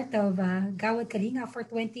being part of Gawad Kalinga for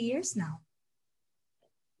 20 years now?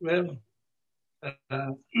 Well,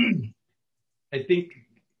 uh, I think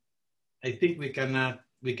we cannot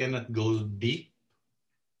go deep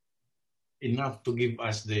enough to give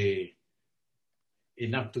us the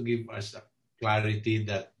enough to give us a clarity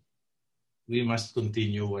that we must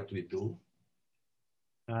continue what we do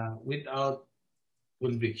without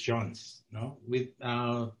convictions, no,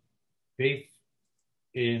 without faith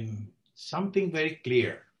in something very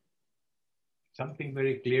clear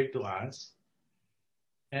to us.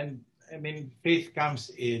 And I mean, faith comes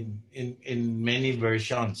in many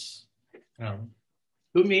versions. Um,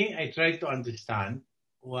 to me, I try to understand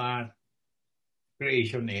what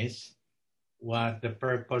creation is, what the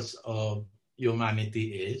purpose of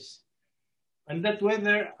humanity is, and that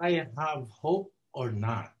whether I have hope or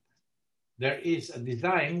not, there is a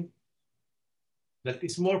design that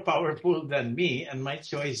is more powerful than me, and my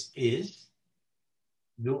choice is,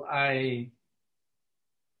 do I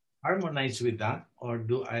harmonize with that, or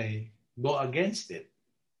do I go against it?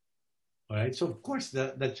 All right. So of course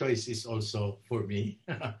the choice is also for me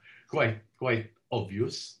quite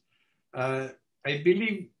obvious. Uh, I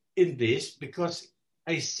believe in this because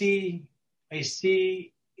I see I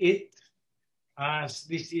see it as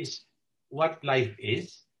this is what life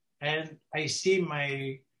is, and I see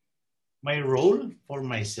my role for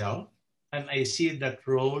myself, and I see that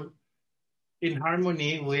role in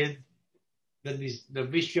harmony with the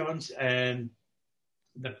visions and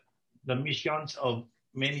the the missions of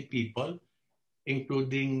many people,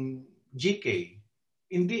 including GK.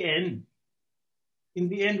 In the end,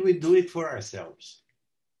 we do it for ourselves.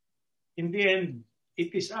 In the end,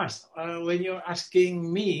 it is us. When you're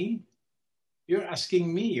asking me, you're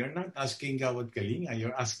asking me. You're not asking Gawad Kalinga.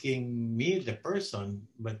 You're asking me, the person.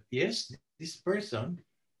 But yes, this person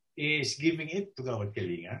is giving it to Gawad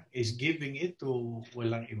Kalinga, is giving it to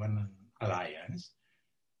Walang Iwanan Alliance,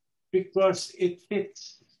 because it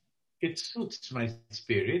fits. It suits my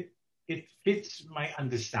spirit. It fits my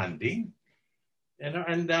understanding.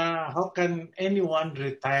 And how can anyone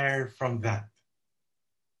retire from that?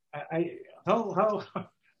 I how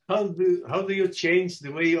how do you change the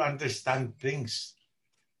way you understand things?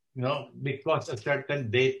 Because a certain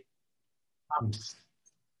date comes,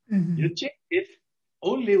 you Mhm. change it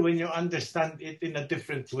only when you understand it in a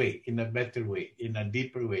different way, in a better way, in a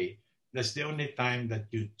deeper way. That's the only time that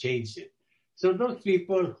you change it. So those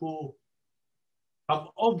people who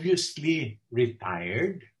have obviously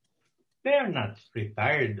retired, they are not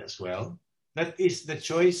retired as well. That is the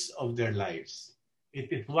choice of their lives.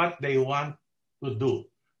 It is what they want to do.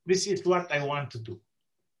 This is what I want to do.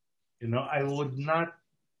 I would not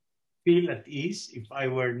feel at ease if I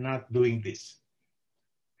were not doing this.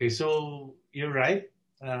 Okay, so you're right.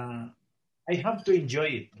 Uh, I have to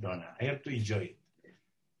enjoy it, Donna. I have to enjoy it.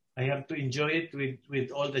 I have to enjoy it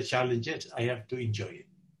with all the challenges. I have to enjoy it,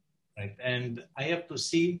 right? And I have to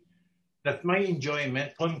see that my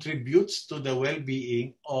enjoyment contributes to the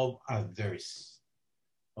well-being of others.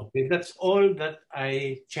 Okay, that's all that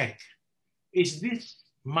I check. Is this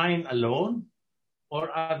mine alone,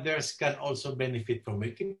 or others can also benefit from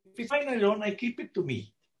it? If it's mine alone, I keep it to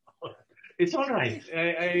me. It's all right.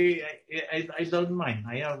 I don't mind.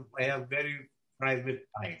 I have very private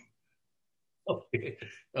time. Okay.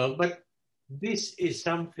 But this is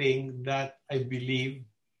something that I believe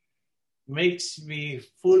makes me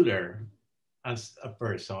fuller as a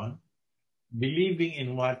person, believing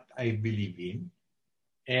in what I believe in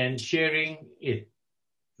and sharing it.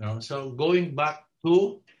 So going back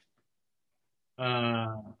to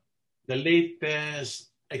uh, the latest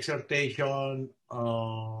exhortation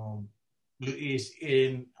of Luis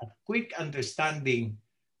in a quick understanding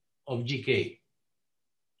of GK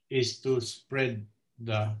is to spread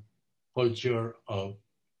the culture of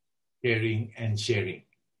caring and sharing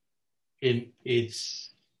in its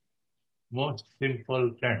most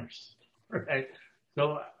simple terms. Right?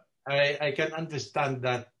 So I can understand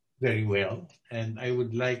that very well, and I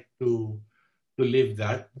would like to live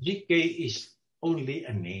that. GK is only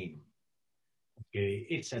a name. Okay,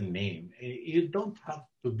 it's a name. You don't have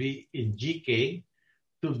to be in GK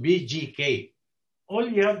to be GK. All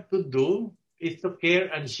you have to do is to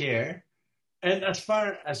care and share. And as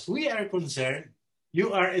far as we are concerned,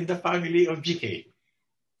 you are in the family of GK.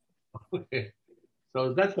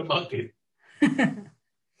 So that's about it.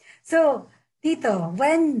 So, Tito,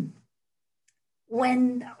 when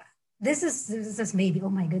this is maybe, oh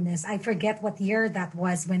my goodness, I forget what year that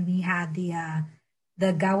was when we had the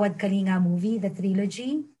Gawad Kalinga movie, the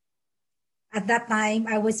trilogy. At that time,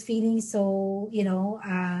 I was feeling so,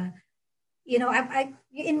 I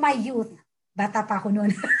in my youth, bata pa ako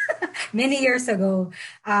noon, many years ago,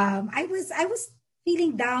 I was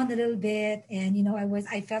feeling down a little bit, and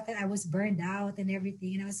I felt that I was burned out and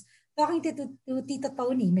everything, and I was talking to Tito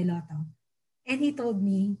Tony Meloto, and he told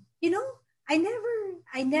me, I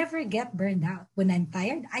never get burned out. When I'm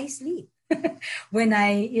tired, I sleep. When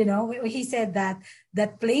he said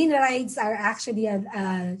that plane rides are actually a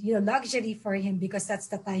luxury for him, because that's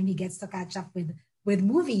the time he gets to catch up with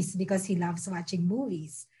movies, because he loves watching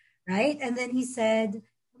movies, right? And then he said,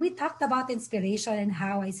 we talked about inspiration, and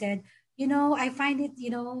how I said, I find it,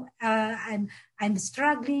 I'm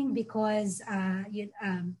struggling because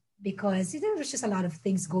there's just a lot of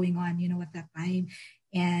things going on, at that time.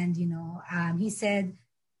 And he said,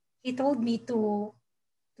 he told me to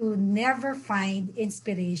never find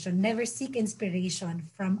inspiration, never seek inspiration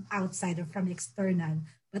from outside or from external,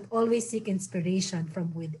 but always seek inspiration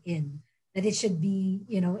from within. That it should be,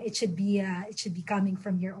 it should be coming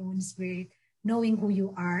from your own spirit, knowing who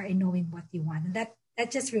you are and knowing what you want. And that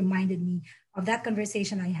just reminded me of that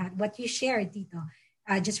conversation I had. What you shared, Tito,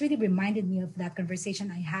 just really reminded me of that conversation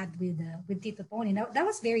I had with Tito Tony. Now, that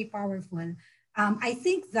was very powerful. I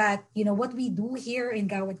think that what we do here in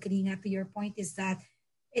Gawad Kalinga, to your point, is that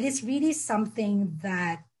it is really something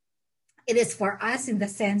that it is for us, in the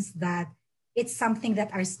sense that it's something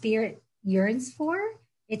that our spirit yearns for.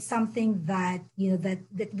 It's something that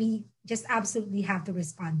that we just absolutely have to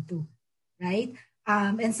respond to, right?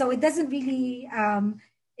 And so it doesn't really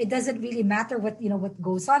matter what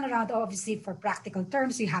goes on around. Obviously, for practical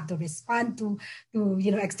terms, you have to respond to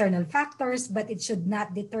external factors, but it should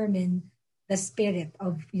not determine the spirit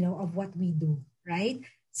of what we do, right?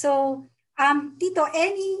 So, Tito,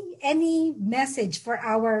 any message for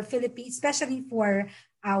our Philippine, especially for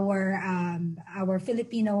our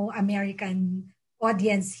Filipino American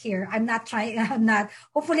audience here? I'm not trying. I'm not.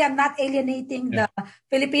 Hopefully, I'm not alienating Yeah. the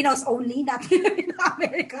Filipinos only, not Filipino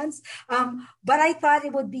Americans. But I thought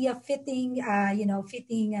it would be a fitting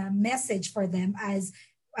message for them, as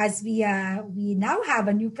we now have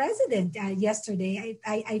a new president. Yesterday,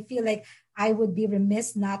 I feel like I would be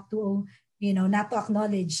remiss not to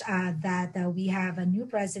acknowledge that we have a new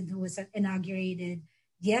president who was inaugurated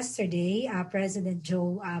yesterday, President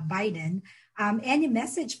Joe Biden. Any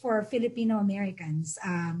message for Filipino Americans,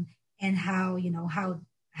 and how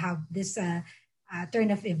this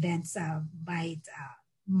turn of events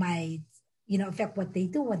might affect what they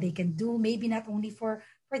do, what they can do, maybe not only for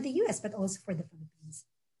the U.S. but also for the Philippines.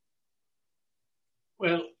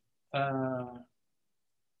 Well, uh,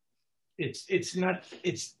 it's not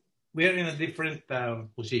it's we're in a different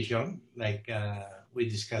position, like we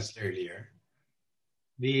discussed earlier.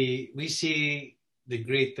 We see the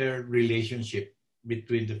greater relationship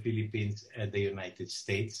between the Philippines and the United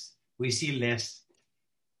States. We see less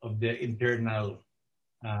of the internal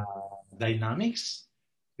dynamics,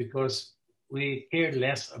 because we care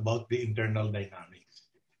less about the internal dynamics.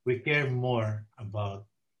 We care more about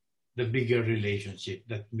the bigger relationship.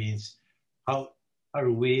 That means, how are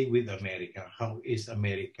we with America? How is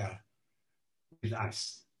America with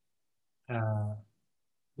us? Uh,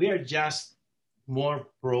 we are just more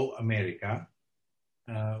pro America.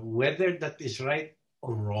 Whether that is right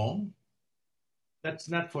or wrong, that's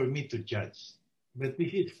not for me to judge. But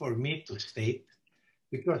this is for me to state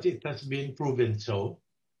because it has been proven so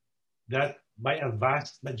that by a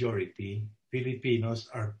vast majority, Filipinos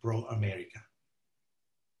are pro-America.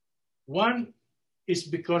 One is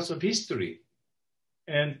because of history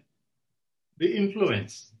and the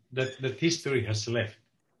influence that history has left.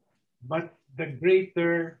 But the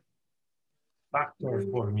greater factor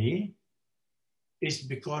for me is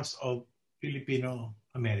because of Filipino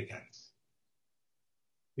Americans.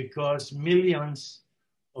 Because millions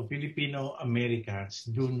of Filipino Americans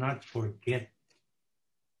do not forget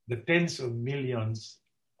the tens of millions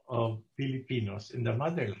of Filipinos in the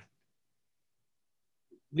motherland.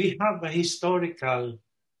 We have a historical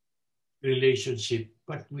relationship,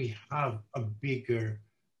 but we have a bigger,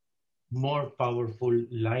 more powerful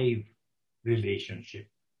live relationship.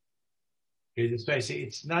 Okay, that's why I say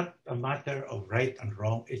it's not a matter of right and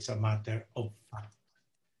wrong, it's a matter of fact.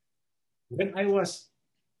 When I was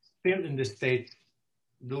still in the States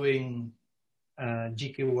doing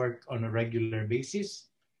GK work on a regular basis,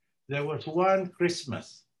 there was one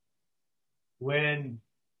Christmas when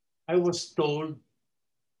I was told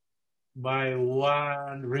by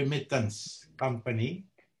one remittance company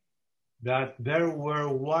that there were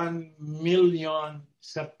 1 million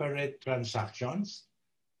separate transactions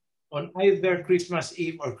on either Christmas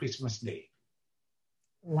Eve or Christmas Day.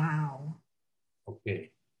 Wow.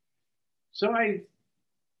 Okay. So I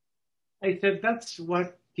said that's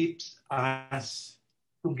what keeps us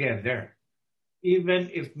together, even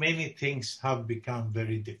if many things have become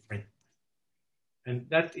very different. And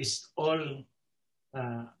that is all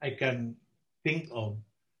I can think of,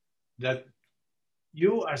 that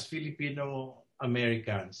you as Filipino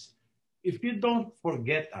Americans, if you don't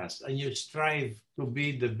forget us and you strive to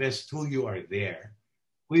be the best who you are there,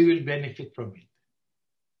 we will benefit from it.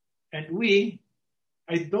 And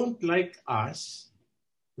I don't like us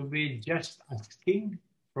to be just asking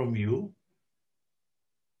from you.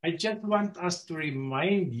 I just want us to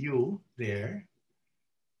remind you there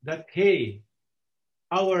that, hey,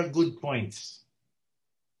 our good points,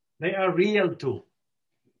 they are real too.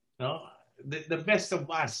 No? The best of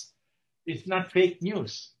us is not fake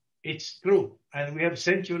news. It's true. And we have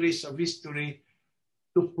centuries of history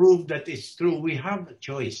to prove that it's true. We have a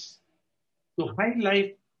choice to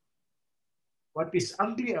highlight what is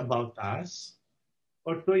ugly about us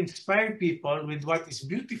or to inspire people with what is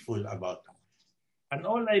beautiful about us. And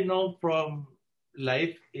all I know from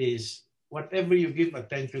life is whatever you give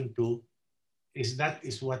attention to is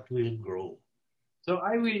what will grow. So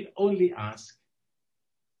I will only ask,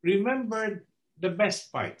 remember the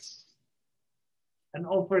best parts and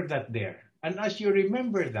offer that there. And as you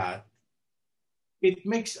remember that, it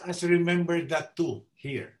makes us remember that too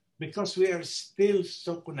here because we are still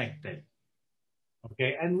so connected.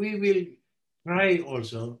 Okay, and we will try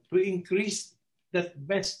also to increase that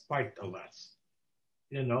best part of us,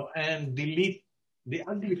 and delete the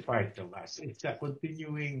ugly part of us. It's a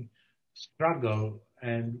continuing struggle,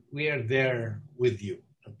 and we are there with you.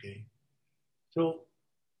 Okay, so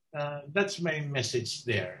that's my message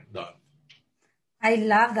there, Don. I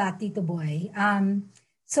love that, Tito Boy.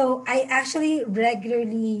 So I actually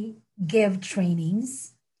regularly give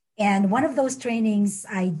trainings, and one of those trainings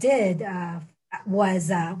I did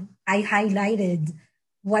was I highlighted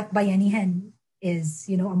what bayanihan is,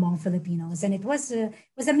 among Filipinos, and it was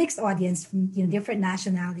a mixed audience from different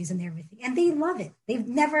nationalities and everything, and they love it. They've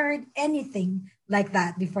never heard anything like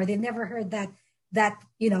that before. They've never heard that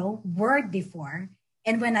word before.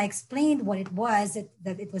 And when I explained what it was,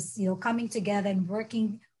 that it was coming together and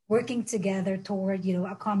working together toward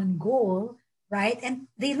a common goal, right? And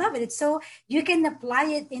they love it. It's so you can apply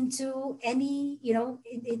it into any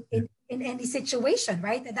in any situation,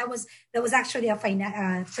 right? And that was actually a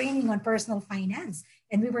training on personal finance,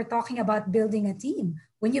 and we were talking about building a team.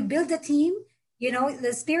 When you build a team,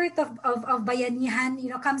 the spirit of bayanihan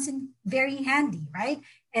comes in very handy, right?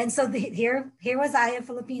 And so here was I, a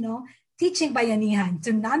Filipino, teaching bayanihan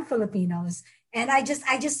to non-Filipinos. And I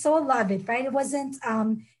just so love it, right? It wasn't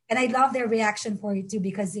and I love their reaction for it too,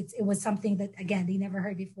 because it was something that, again, they never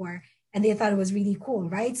heard before, and they thought it was really cool,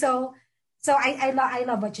 right? So I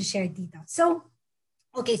love what you shared, Tito. So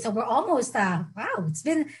okay, so we're almost wow, it's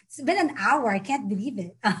been an hour. I can't believe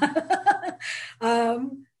it.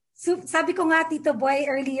 So sabi ko nga, Tito Boy,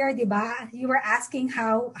 earlier, di ba? You were asking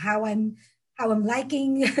how I'm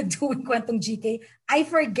liking doing Kwentong GK. I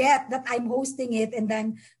forget that I'm hosting it and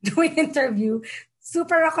then doing interview.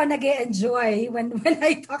 Super ako nag-enjoy when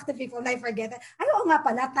I talk to people and I forget that. Ay, oo nga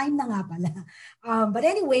pala, time na nga pala. But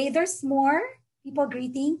anyway, there's more people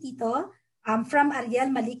greeting, Tito. From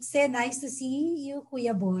Ariel Malikse, nice to see you,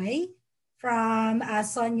 Kuya Boy. From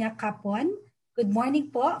Sonia Capon, Good morning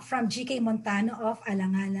po from GK Montano of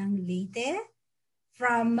Alangalang, Leyte.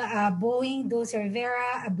 From Boeing Dulce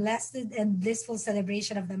Rivera, a blessed and blissful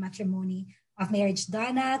celebration of the matrimony of marriage.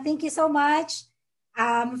 Donna, thank you so much.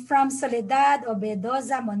 From Soledad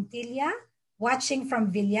Obedoza Montilla, watching from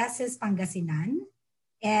Villases, Pangasinan.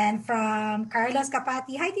 And from Carlos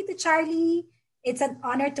Capati, hi Tito Charlie. It's an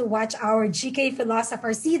honor to watch our GK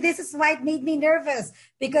philosopher. See, this is why it made me nervous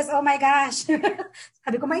because, oh my gosh.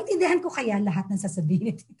 Sabi ko, maintindihan ko kaya lahat ng sasabihin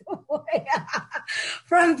ni Tito Boy.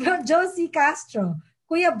 from Josie Castro,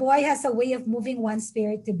 Kuya Boy has a way of moving one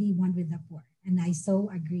spirit to be one with the poor. And I so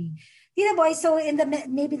agree. Tito Boy, so in the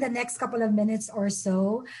maybe the next couple of minutes or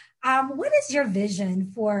so, what is your vision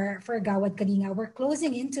for Gawad Kalinga? We're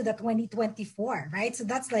closing into the 2024, right? So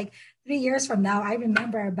that's like 3 years from now. I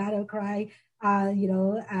remember our battle cry. We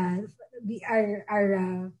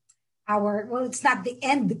our well, it's not the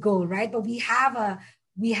end goal, right? But we have a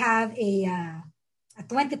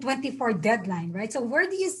 2024 deadline, right? So where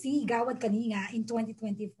do you see Gawad Kalinga in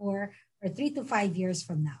 2024 or 3 to 5 years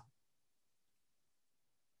from now?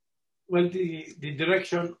 Well, the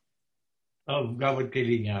direction of Gawad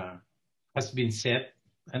Kalinga has been set,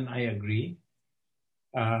 and I agree.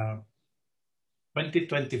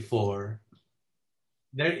 2024,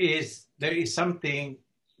 there is something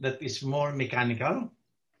that is more mechanical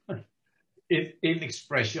in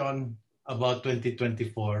expression about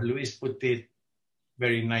 2024. Luis put it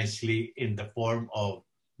very nicely in the form of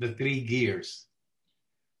the three gears.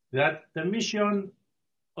 That the mission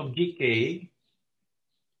of GK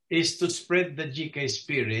is to spread the GK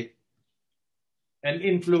spirit and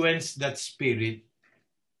influence that spirit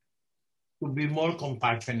to be more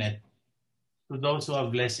compassionate to those who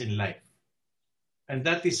have less in life. And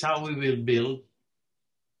that is how we will build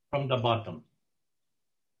from the bottom.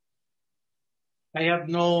 I have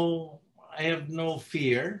no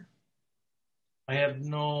fear. I have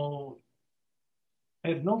no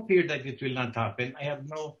fear that it will not happen. I have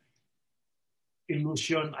no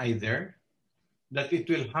illusion either that it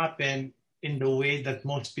will happen in the way that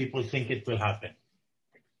most people think it will happen.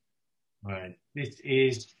 Right. This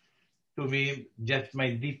is, to me, just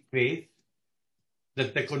my deep faith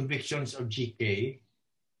that the convictions of GK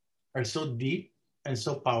are so deep and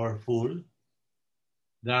so powerful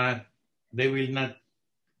that they will not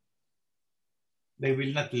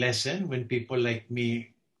lessen when people like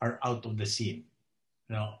me are out of the scene.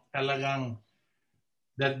 Talagang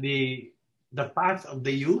that the path of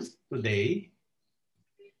the youth today,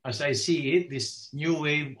 as I see it, this new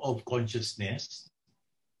wave of consciousness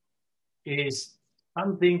is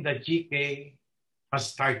something that GK has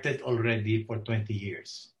started already for 20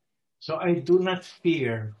 years. So I do not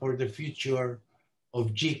fear for the future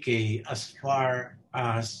of GK as far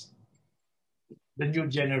as the new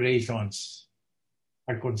generations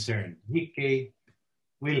are concerned. GK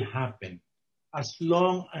will happen as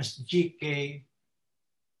long as GK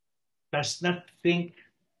does not think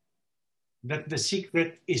that the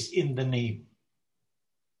secret is in the name.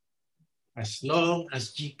 As long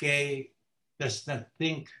as GK does not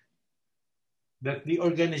think that the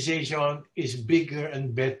organization is bigger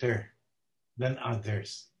and better than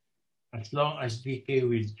others. As long as GK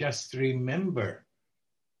will just remember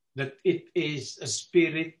that it is a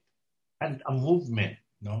spirit and a movement,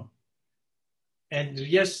 no? And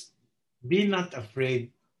just be not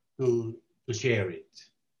afraid to share it.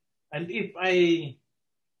 And if I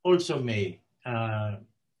also may, at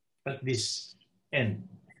this end,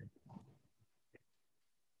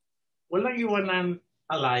 Walang Iwanan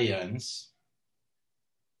Alliance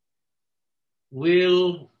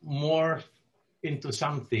will morph into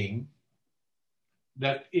something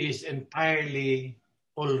that is entirely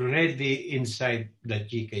already inside the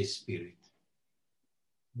GK spirit.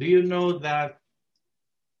 Do you know that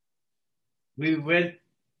we went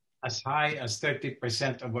as high as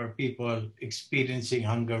 30% of our people experiencing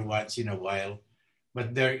hunger once in a while,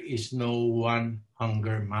 but there is no one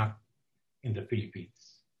hunger map in the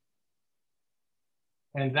Philippines.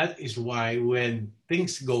 And that is why when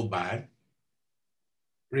things go bad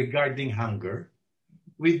regarding hunger,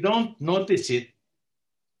 we don't notice it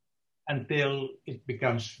until it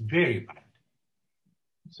becomes very bad.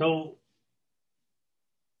 So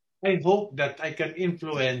I hope that I can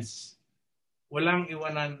influence Walang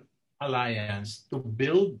Iwanan Alliance to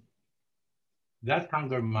build that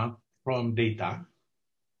hunger map from data,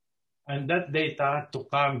 and that data to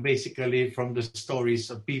come basically from the stories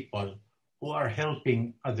of people who are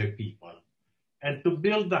helping other people. And to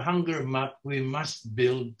build the hunger map, we must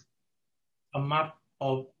build a map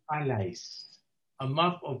of allies, a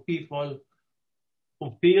map of people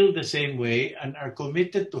who feel the same way and are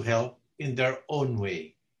committed to help in their own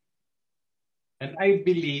way. And I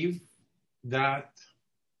believe that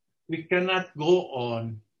we cannot go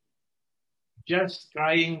on just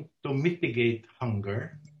trying to mitigate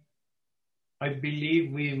hunger. I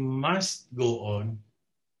believe we must go on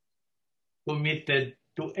committed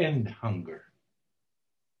to end hunger.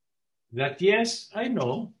 That, yes, I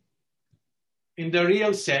know, in the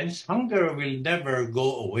real sense, hunger will never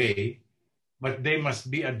go away, but they must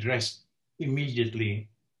be addressed immediately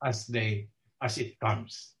as it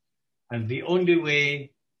comes. And the only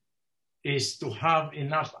way is to have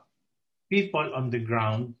enough people on the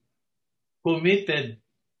ground committed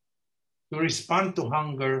to respond to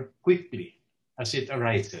hunger quickly as it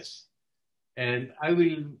arises. And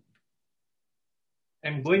I'm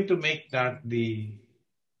going to make that the,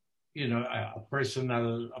 a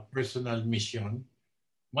personal mission.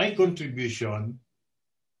 My contribution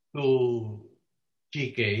to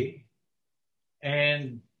GK,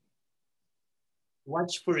 and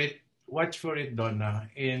watch for it, Donna.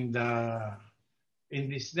 In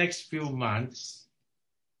these next few months,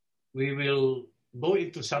 we will go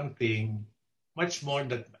into something much more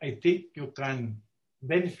that I think you can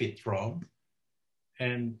benefit from,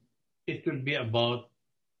 and it will be about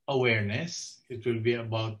awareness. It will be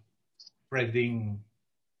about spreading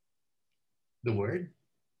the word.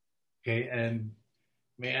 Okay, and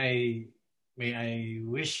may I may I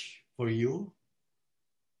wish for you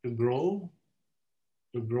to grow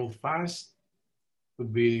fast, to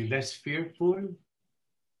be less fearful,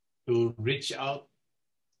 to reach out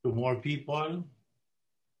to more people,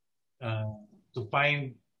 uh, to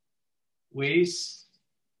find ways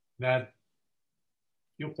that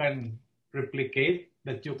you can replicate,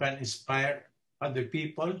 that you can inspire other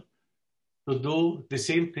people to do the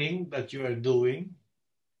same thing that you are doing,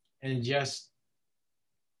 and just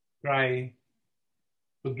try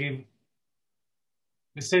to give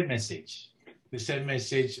the same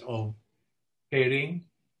message of caring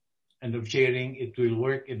and of sharing. It will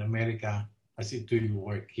work in America as it will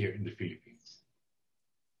work here in the Philippines.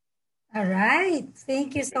 All right.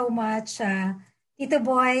 Thank you so much, Tito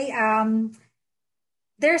Boy.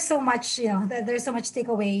 There's so much, there's so much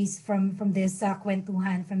takeaways from this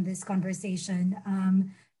kwentuhan, from this conversation.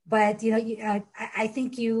 But I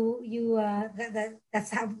think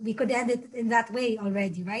that's how we could end it in that way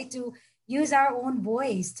already, right? To use our own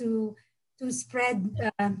voice to spread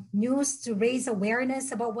news, to raise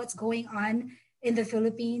awareness about what's going on in the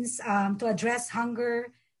Philippines, to address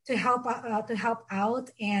hunger, to help out,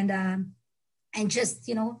 and just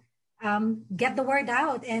get the word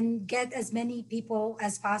out and get as many people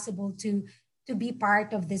as possible to be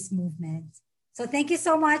part of this movement. So thank you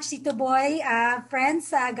so much, Tito Boy.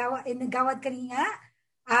 Friends, in the Gawad Kalinga,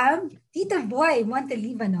 Tito Boy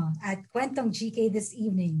Montelibano at Kwentong GK this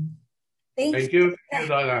evening. Thank Thank you. you, thank you,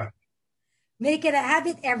 Donna. Make it a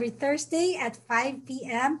habit every Thursday at 5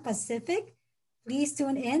 p.m. Pacific. Please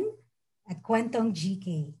tune in at Kwentong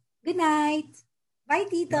GK. Good night. Bye,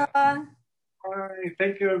 Tito. Yeah. Bye.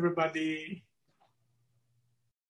 Thank you, everybody.